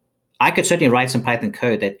could certainly write some Python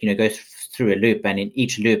code that goes through a loop, and in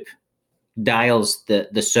each loop dials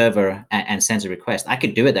the server and sends a request. I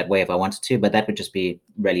could do it that way if I wanted to, but that would just be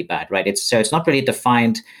really bad, right? It's not really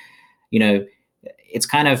defined. It's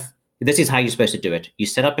kind of, this is how you're supposed to do it. You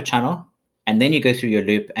set up a channel, and then you go through your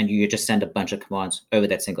loop and you just send a bunch of commands over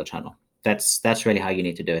that single channel. That's really how you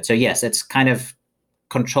need to do it. So yes, it's kind of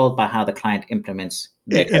controlled by how the client implements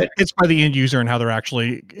their code. It's by the end user and how they're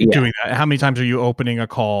actually doing that. How many times are you opening a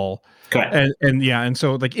call? Correct. And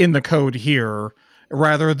so, like, in the code here,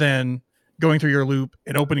 rather than going through your loop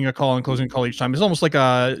and opening a call and closing a call each time, it's almost like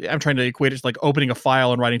I'm trying to equate it to like opening a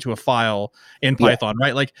file and writing to a file in Python,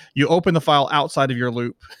 right? Like, you open the file outside of your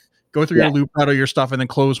loop, go through your loop, write all your stuff, and then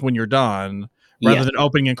close when you're done, rather than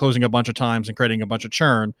opening and closing a bunch of times and creating a bunch of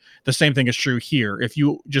churn. The same thing is true here. If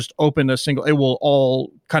you just open a single, it will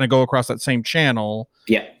all kind of go across that same channel,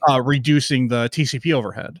 reducing the TCP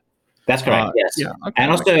overhead. That's correct. Yes. Yeah, okay. And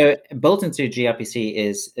also built into gRPC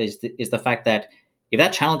is the fact that if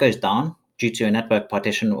that channel goes down due to a network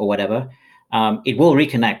partition or whatever, it will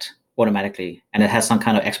reconnect automatically, and it has some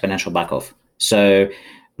kind of exponential backoff. So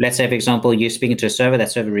let's say, for example, you're speaking to a server, that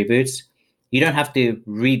server reboots. You don't have to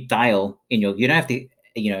redial you don't have to,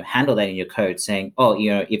 handle that in your code saying,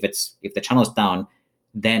 if the channel's down,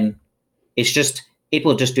 then it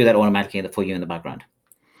will just do that automatically for you in the background.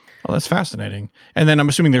 Oh, that's fascinating. And then I'm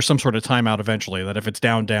assuming there's some sort of timeout eventually, that if it's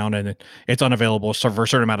down, and it's unavailable for a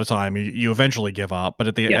certain amount of time, you eventually give up. But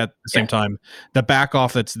at the same time, the back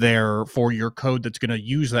off that's there for your code that's going to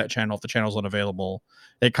use that channel, if the channel's unavailable,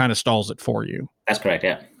 it kind of stalls it for you. That's correct.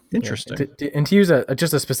 Yeah. Interesting. And to use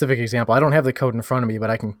just a specific example, I don't have the code in front of me, but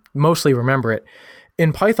I can mostly remember it.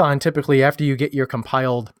 In Python, typically after you get your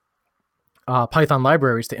compiled Python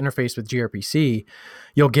libraries to interface with gRPC,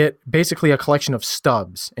 you'll get basically a collection of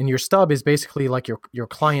stubs, and your stub is basically like your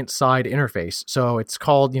client side interface. So it's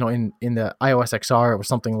called, in the iOS XR, it was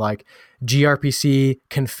something like gRPC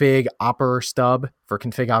config oper stub for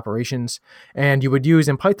config operations, and you would use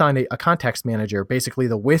in Python a context manager, basically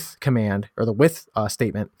the with command or the with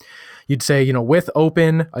statement. You'd say, with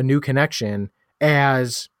open a new connection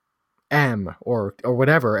as m or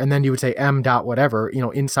whatever, and then you would say m dot whatever,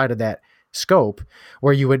 inside of that scope,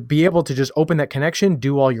 where you would be able to just open that connection,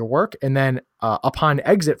 do all your work, and then upon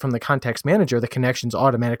exit from the context manager, the connection's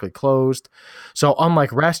automatically closed. So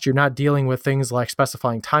unlike REST, you're not dealing with things like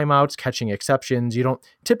specifying timeouts, catching exceptions. You don't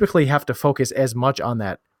typically have to focus as much on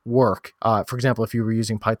that work. For example, if you were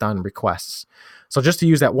using Python requests. So just to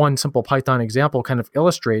use that one simple Python example kind of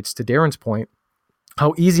illustrates, to Darren's point,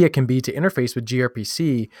 how easy it can be to interface with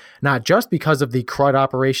gRPC, not just because of the CRUD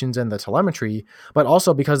operations and the telemetry, but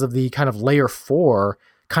also because of the kind of layer 4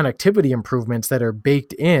 connectivity improvements that are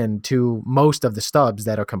baked into most of the stubs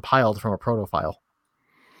that are compiled from a proto file.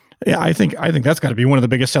 Yeah, I think that's got to be one of the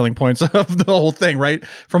biggest selling points of the whole thing, right?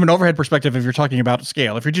 From an overhead perspective, if you're talking about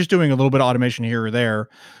scale, if you're just doing a little bit of automation here or there,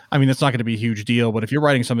 I mean, it's not going to be a huge deal. But if you're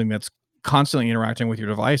writing something that's constantly interacting with your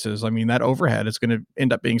devices, I mean, that overhead is going to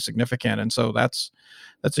end up being significant, and so that's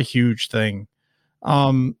a huge thing.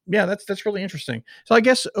 Yeah, that's really interesting. So I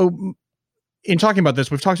guess in talking about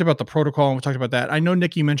this, we've talked about the protocol and we've talked about that. I know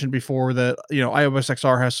Nikki mentioned before that iOS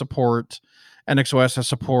XR has support, NXOS has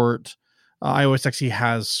support, iOS XE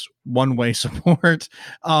has one-way support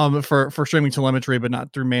for streaming telemetry, but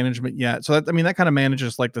not through management yet. So that kind of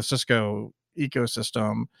manages like the Cisco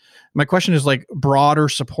ecosystem. My question is like broader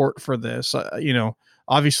support for this.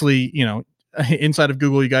 Obviously, inside of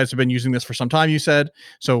Google, you guys have been using this for some time, you said.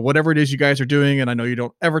 So whatever it is you guys are doing, and I know you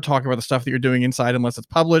don't ever talk about the stuff that you're doing inside unless it's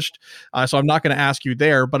published. So I'm not going to ask you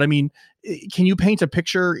there, but I mean, can you paint a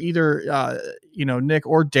picture, either, Nick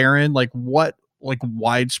or Darren,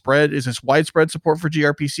 widespread, is this widespread support for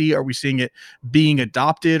gRPC? Are we seeing it being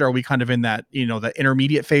adopted? Are we kind of in that, the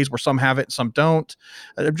intermediate phase where some have it and some don't?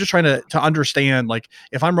 I'm just trying to understand, like,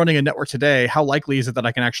 if I'm running a network today, how likely is it that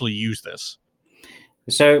I can actually use this?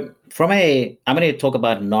 So I'm going to talk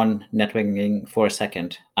about non-networking for a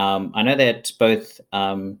second. I know that both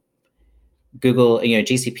Google,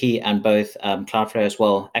 GCP and both Cloudflare as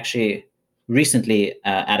well actually recently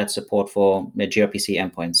added support for the gRPC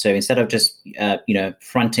endpoints. So instead of just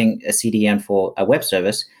fronting a CDN for a web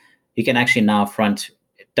service, you can actually now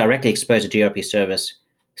directly expose a gRPC service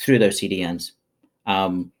through those CDNs,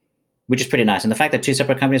 which is pretty nice. And the fact that two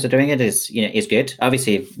separate companies are doing it is good.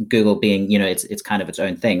 Obviously, Google being it's kind of its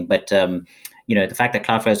own thing, but the fact that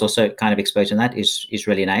Cloudflare is also kind of exposing that is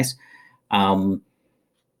really nice. So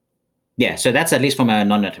that's at least from a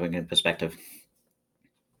non-networking perspective.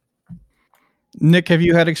 Nick, have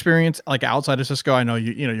you had experience like outside of Cisco? I know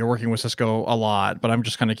you're working with Cisco a lot, but I'm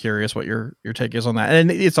just kind of curious what your take is on that. And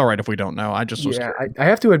it's all right if we don't know. I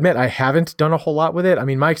have to admit I haven't done a whole lot with it. I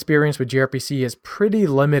mean, my experience with gRPC is pretty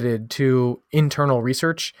limited to internal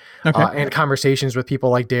research and conversations with people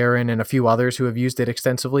like Darren and a few others who have used it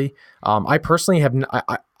extensively. I personally have.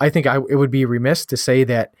 I think it would be remiss to say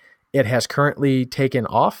that it has currently taken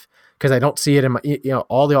off, because I don't see it in my.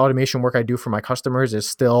 All the automation work I do for my customers is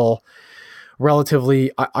still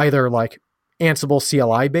relatively either like Ansible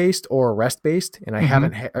CLI based or REST based, and I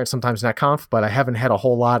haven't or sometimes NetConf, but I haven't had any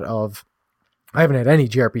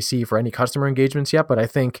gRPC for any customer engagements yet. But I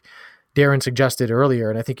think Darren suggested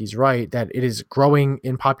earlier, and I think he's right, that it is growing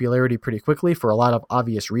in popularity pretty quickly for a lot of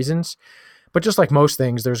obvious reasons. But just like most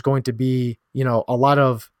things, there's going to be a lot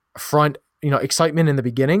of excitement in the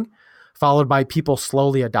beginning, followed by people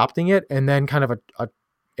slowly adopting it, and then kind of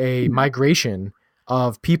a migration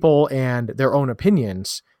of people and their own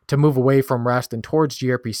opinions to move away from REST and towards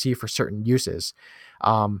gRPC for certain uses.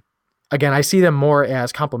 Again, I see them more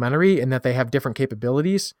as complementary in that they have different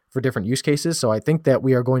capabilities for different use cases. So I think that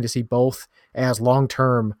we are going to see both as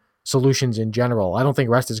long-term solutions in general. I don't think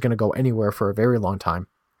REST is going to go anywhere for a very long time.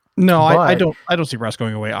 No, I don't see REST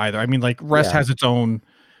going away either. I mean, like REST has its own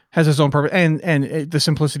purpose and the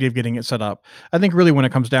simplicity of getting it set up. I think really when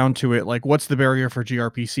it comes down to it, like, what's the barrier for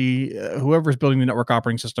gRPC? Whoever's building the network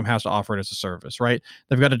operating system has to offer it as a service, right?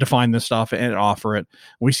 They've got to define this stuff and offer it.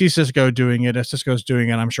 We see Cisco doing it. As Cisco's doing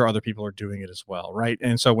it, I'm sure other people are doing it as well, right?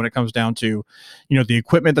 And so when it comes down to, the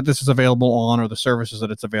equipment that this is available on or the services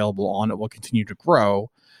that it's available on, it will continue to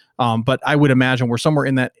grow. But I would imagine we're somewhere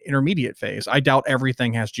in that intermediate phase. I doubt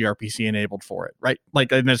everything has gRPC enabled for it, right?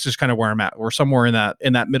 Like, and that's just kind of where I'm at. We're somewhere in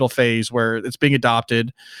that middle phase where it's being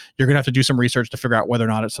adopted. You're going to have to do some research to figure out whether or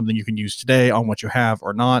not it's something you can use today on what you have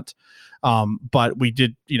or not. But we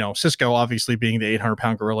did, Cisco obviously being the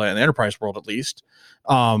 800-pound gorilla in the enterprise world, at least.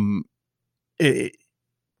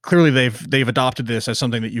 Clearly they've adopted this as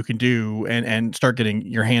something that you can do and start getting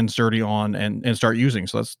your hands dirty on and start using.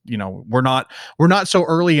 So that's, we're not so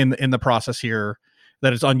early in the process here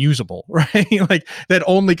that it's unusable, right? Like that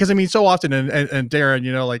only because so often and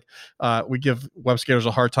Darren, we give web scalers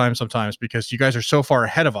a hard time sometimes because you guys are so far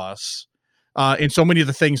ahead of us in so many of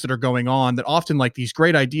the things that are going on that often like these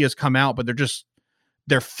great ideas come out, but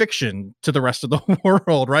they're fiction to the rest of the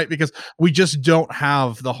world, right? Because we just don't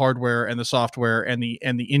have the hardware and the software and the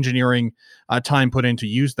engineering time put in to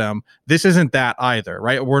use them. This isn't that either,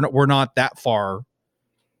 right? We're not that far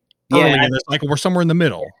early in this cycle. We're somewhere in the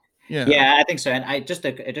middle. Yeah, I think so. And just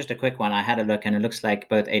a quick one. I had a look, and it looks like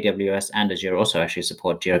both AWS and Azure also actually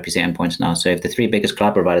support gRPC endpoints now. So if the three biggest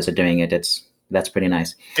cloud providers are doing it, that's pretty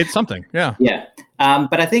nice. It's something, yeah. Yeah,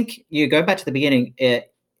 but I think you go back to the beginning.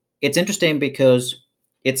 It's interesting because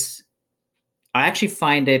I actually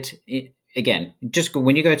find it, again, just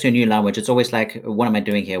when you go to a new language, it's always like, what am I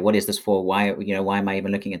doing here? What is this for? Why am I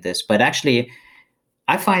even looking at this? But actually,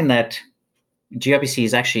 I find that gRPC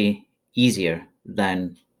is actually easier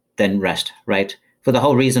than REST, right? For the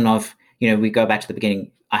whole reason of, we go back to the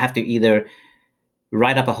beginning. I have to either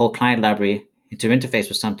write up a whole client library to interface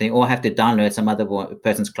with something, or I have to download some other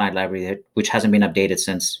person's client library which hasn't been updated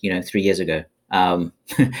since 3 years ago.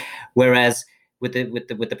 Whereas with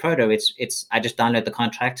the Proto, it's I just download the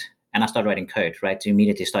contract and I start writing code, right, to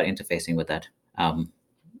immediately start interfacing with that.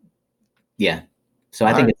 So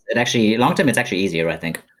I think it actually long term it's actually easier, I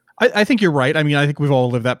think. I think you're right. I think we've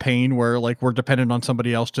all lived that pain where like we're dependent on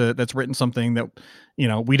somebody else that's written something that,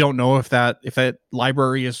 we don't know if that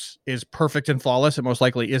library is perfect and flawless. It most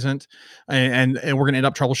likely isn't. And we're going to end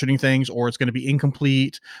up troubleshooting things, or it's going to be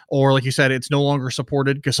incomplete, or like you said, it's no longer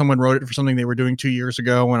supported because someone wrote it for something they were doing 2 years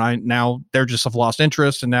ago. And now they're just have lost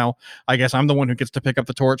interest. And now I guess I'm the one who gets to pick up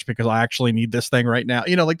the torch because I actually need this thing right now,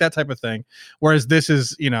 like that type of thing. Whereas this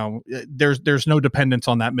is, there's no dependence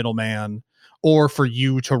on that middleman or for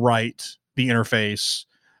you to write the interface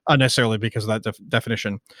unnecessarily because of that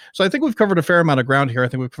definition. So I think we've covered a fair amount of ground here. I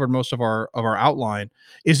think we've covered most of our outline.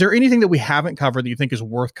 Is there anything that we haven't covered that you think is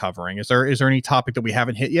worth covering? Is there any topic that we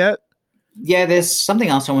haven't hit yet? Yeah, there's something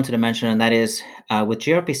else I wanted to mention, and that is with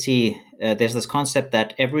gRPC, there's this concept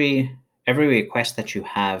that every request that you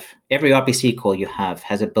have, every RPC call you have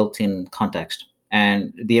has a built-in context.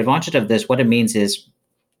 And the advantage of this, what it means is,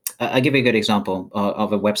 I'll give you a good example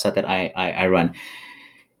of a website that I run.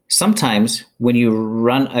 Sometimes when you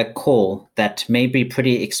run a call that may be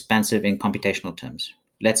pretty expensive in computational terms,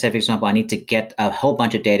 let's say, for example, I need to get a whole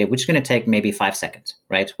bunch of data, which is going to take maybe 5 seconds,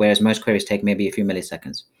 right? Whereas most queries take maybe a few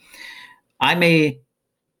milliseconds. I may,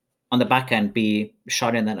 on the back end, be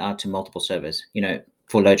sharding that out to multiple servers,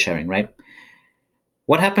 for load sharing, right?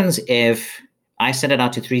 What happens if I send it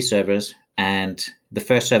out to 3 servers and the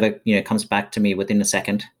first server, comes back to me within a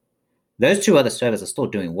second? Those 2 other servers are still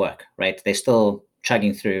doing work, right? They're still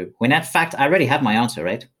chugging through. When in fact, I already have my answer,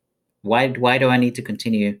 right? Why do I need to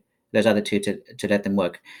continue those other 2 to let them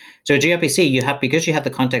work? So gRPC, because you have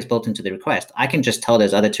the context built into the request, I can just tell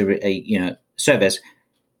those other 2 servers,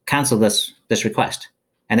 cancel this request,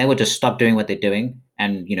 and they will just stop doing what they're doing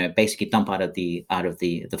and basically dump out of the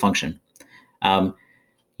function.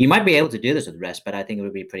 You might be able to do this with REST, but I think it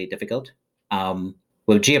would be pretty difficult.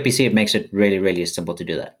 With gRPC, it makes it really, really simple to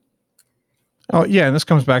do that. Oh yeah, and this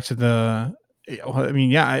comes back to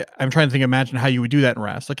I'm trying to imagine how you would do that in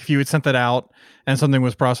REST. Like if you had sent that out and something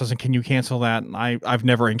was processing, can you cancel that? And I've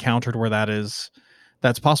never encountered where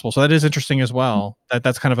that's possible. So that is interesting as well.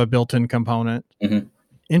 That's kind of a built-in component. Mm-hmm.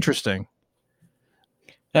 Interesting.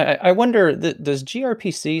 I wonder, does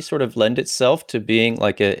gRPC sort of lend itself to being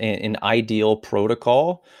like an ideal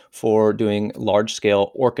protocol for doing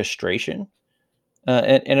large-scale orchestration?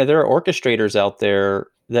 And are there orchestrators out there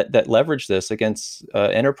that leverage this against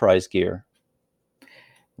enterprise gear?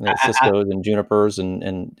 Cisco's and Junipers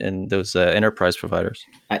and those enterprise providers.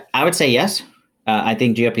 I would say yes. I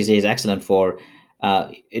think gRPC is excellent for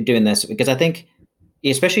doing this because I think,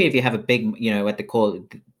 especially if you have a big, what they call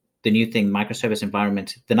the new thing, microservice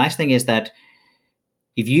environment. The nice thing is that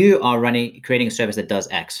if you are creating a service that does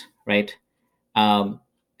X, right?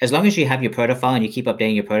 As long as you have your protocol and you keep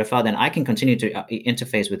updating your protocol, then I can continue to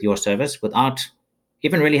interface with your service without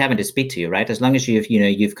even really having to speak to you, right? As long as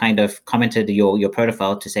you've kind of commented your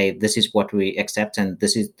protocol to say this is what we accept and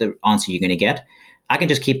this is the answer you're going to get, I can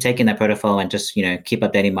just keep taking that protocol and just, keep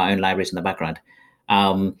updating my own libraries in the background.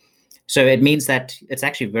 So it means that it's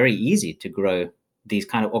actually very easy to grow these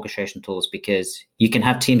kind of orchestration tools, because you can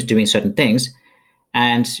have teams doing certain things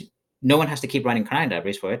and no one has to keep writing client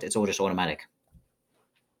libraries for it. It's all just automatic.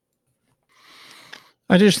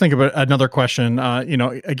 I just think about another question,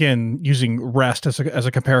 again, using REST as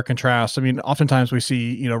a compare contrast. I mean, oftentimes we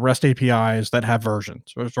see, REST APIs that have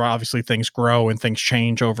versions, where obviously things grow and things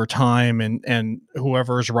change over time, and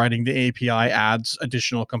whoever is writing the API adds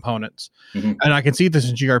additional components. Mm-hmm. And I can see this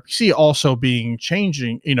in gRPC also being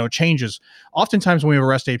changes. Oftentimes when we have a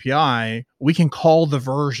REST API, we can call the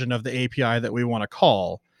version of the API that we want to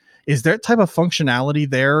call. Is there type of functionality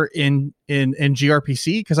there in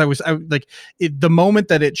gRPC? Because the moment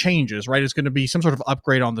that it changes, right, it's going to be some sort of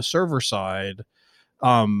upgrade on the server side.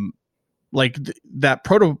 That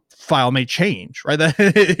proto file may change, right? That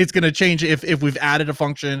it's going to change if we've added a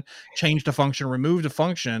function, changed a function, removed a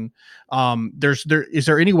function. Is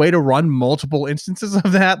there any way to run multiple instances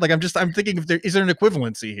of that? Like, I'm thinking is there an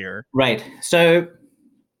equivalency here? Right. So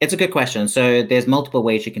it's a good question. So there's multiple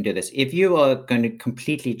ways you can do this. If you are going to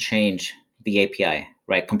completely change the API,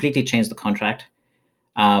 right, completely change the contract,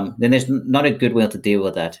 then there's not a good way to deal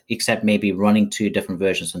with that, except maybe running two different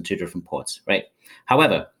versions on two different ports, right?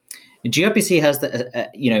 However, gRPC has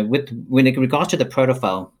when it regards to the proto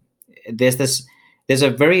file, there's a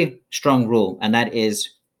very strong rule, and that is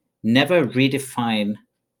never redefine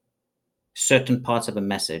certain parts of a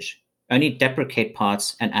message. Only deprecate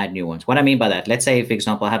parts and add new ones. What I mean by that, let's say, for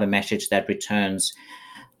example, I have a message that returns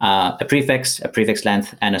a prefix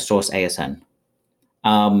length, and a source ASN.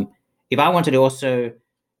 If I wanted to also,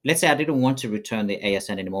 let's say I didn't want to return the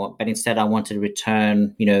ASN anymore, but instead I wanted to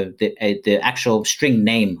return, the actual string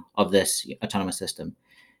name of this autonomous system,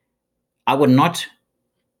 I would not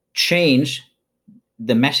change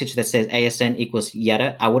the message that says ASN equals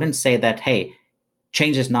yada. I wouldn't say that, hey,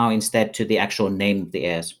 change this now instead to the actual name of the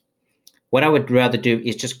AS. What I would rather do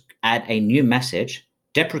is just add a new message,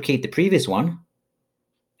 deprecate the previous one,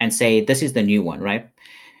 and say, this is the new one, right?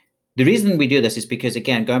 The reason we do this is because,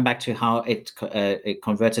 again, going back to how it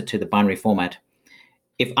converted to the binary format,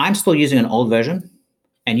 if I'm still using an old version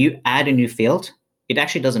and you add a new field, it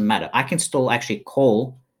actually doesn't matter. I can still actually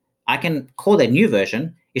call that new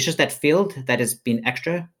version. It's just that field that has been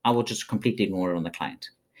extra, I will just completely ignore it on the client.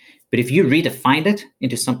 But if you redefined it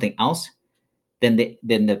into something else, then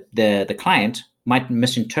the client might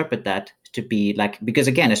misinterpret that to be like, because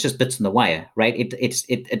again, it's just bits in the wire, right?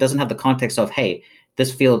 It doesn't have the context of, hey,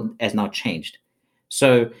 this field has now changed.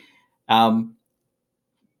 So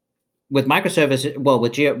with microservices,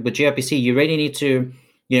 with gRPC, you really need to,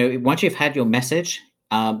 once you've had your message,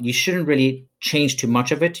 you shouldn't really change too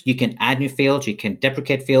much of it. You can add new fields, you can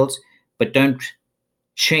deprecate fields, but don't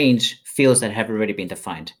change fields that have already been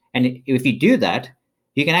defined. And if you do that,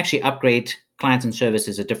 you can actually upgrade clients and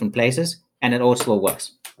services at different places, and it all still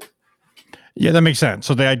works. Yeah, that makes sense.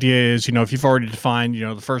 So the idea is, if you've already defined,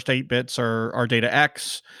 the first 8 bits are data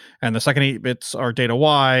X and the second 8 bits are data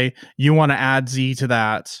Y, you want to add Z to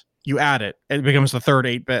that, you add it. It becomes the third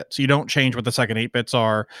 8 bits. You don't change what the second 8 bits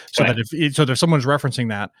are, so that if someone's referencing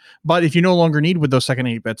that. But if you no longer need what those second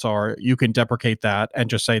 8 bits are, you can deprecate that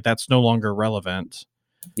and just say that's no longer relevant.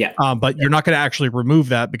 Yeah. But you're not going to actually remove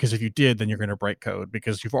that, because if you did, then you're going to break code,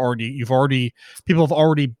 because people have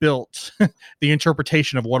already built the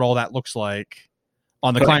interpretation of what all that looks like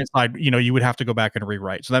on the client side. You would have to go back and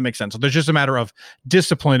rewrite. So that makes sense. So there's just a matter of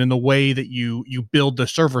discipline in the way that you build the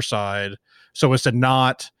server side, so as to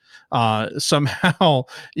not somehow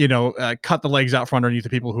cut the legs out from underneath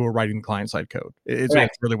the people who are writing client side code. It's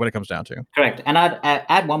really what it comes down to. Correct. And I'd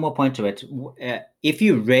add one more point to it. If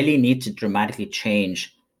you really need to dramatically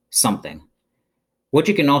change something, what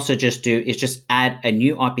you can also just do is just add a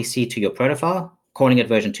new RPC to your protocol, calling it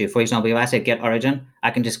version 2. For example, if I say get origin,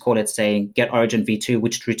 I can just call it saying get origin v2,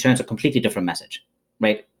 which returns a completely different message,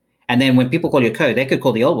 right? And then when people call your code, they could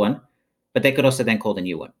call the old one, but they could also then call the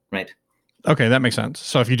new one, right? Okay, that makes sense.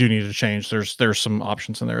 So if you do need to change, there's some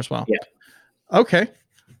options in there as well. Yeah. Okay.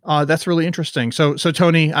 That's really interesting. So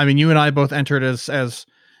Tony, I mean, you and I both entered as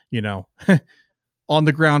on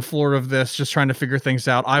the ground floor of this, just trying to figure things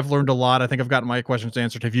out. I've learned a lot. I think I've gotten my questions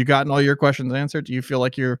answered. Have you gotten all your questions answered? Do you feel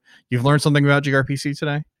like you've learned something about gRPC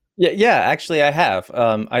today? Yeah, actually I have.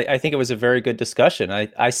 I think it was a very good discussion.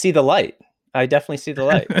 I see the light. I definitely see the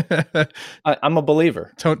light. I'm a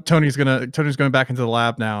believer. Tony's going back into the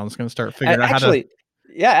lab now and is going to start figuring out how to.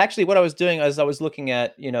 Yeah, actually, what I was doing is I was looking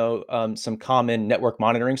at, some common network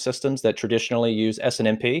monitoring systems that traditionally use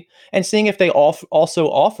SNMP, and seeing if they also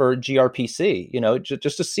offer gRPC,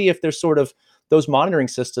 just to see if there's sort of those monitoring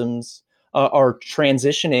systems are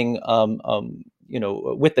transitioning,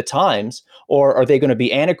 with the times, or are they going to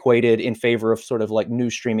be antiquated in favor of sort of like new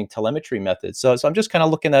streaming telemetry methods? So I'm just kind of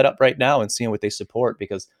looking that up right now and seeing what they support,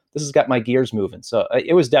 because this has got my gears moving. So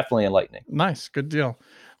it was definitely enlightening. Nice. Good deal.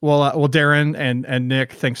 Well, Darren and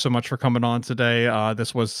Nick, thanks so much for coming on today.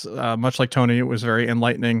 This was much like Tony. It was very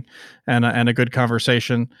enlightening and a good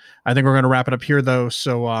conversation. I think we're going to wrap it up here, though.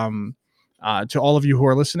 So to all of you who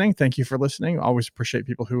are listening, thank you for listening. I always appreciate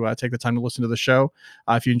people who take the time to listen to the show.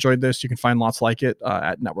 If you enjoyed this, you can find lots like it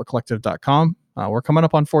at networkcollective.com. We're coming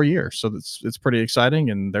up on 4 years, so it's pretty exciting,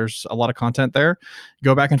 and there's a lot of content there.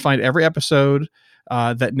 Go back and find every episode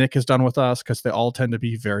that Nick has done with us, because they all tend to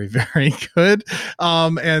be very, very good.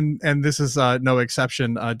 And this is no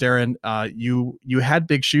exception. Darren, you had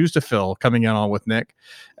big shoes to fill coming in on with Nick,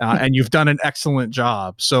 and you've done an excellent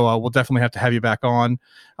job. So we'll definitely have to have you back on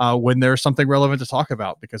when there's something relevant to talk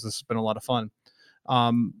about, because this has been a lot of fun.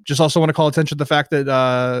 Just also want to call attention to the fact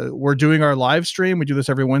that we're doing our live stream. We do this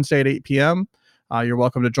every Wednesday at 8 p.m. You're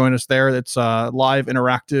welcome to join us there. It's live,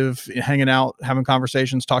 interactive, hanging out, having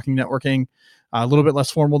conversations, talking networking. A little bit less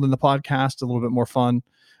formal than the podcast, a little bit more fun.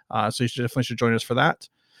 So you definitely join us for that.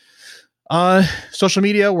 Social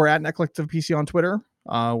media, we're at Net Collective PC on Twitter.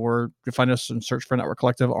 You can find us and search for Network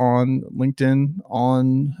Collective on LinkedIn,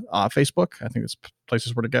 on Facebook. I think it's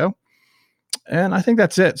places where to go. And I think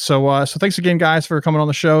that's it. So thanks again, guys, for coming on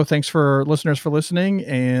the show. Thanks for listeners for listening.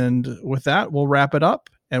 And with that, we'll wrap it up,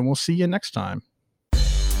 and we'll see you next time.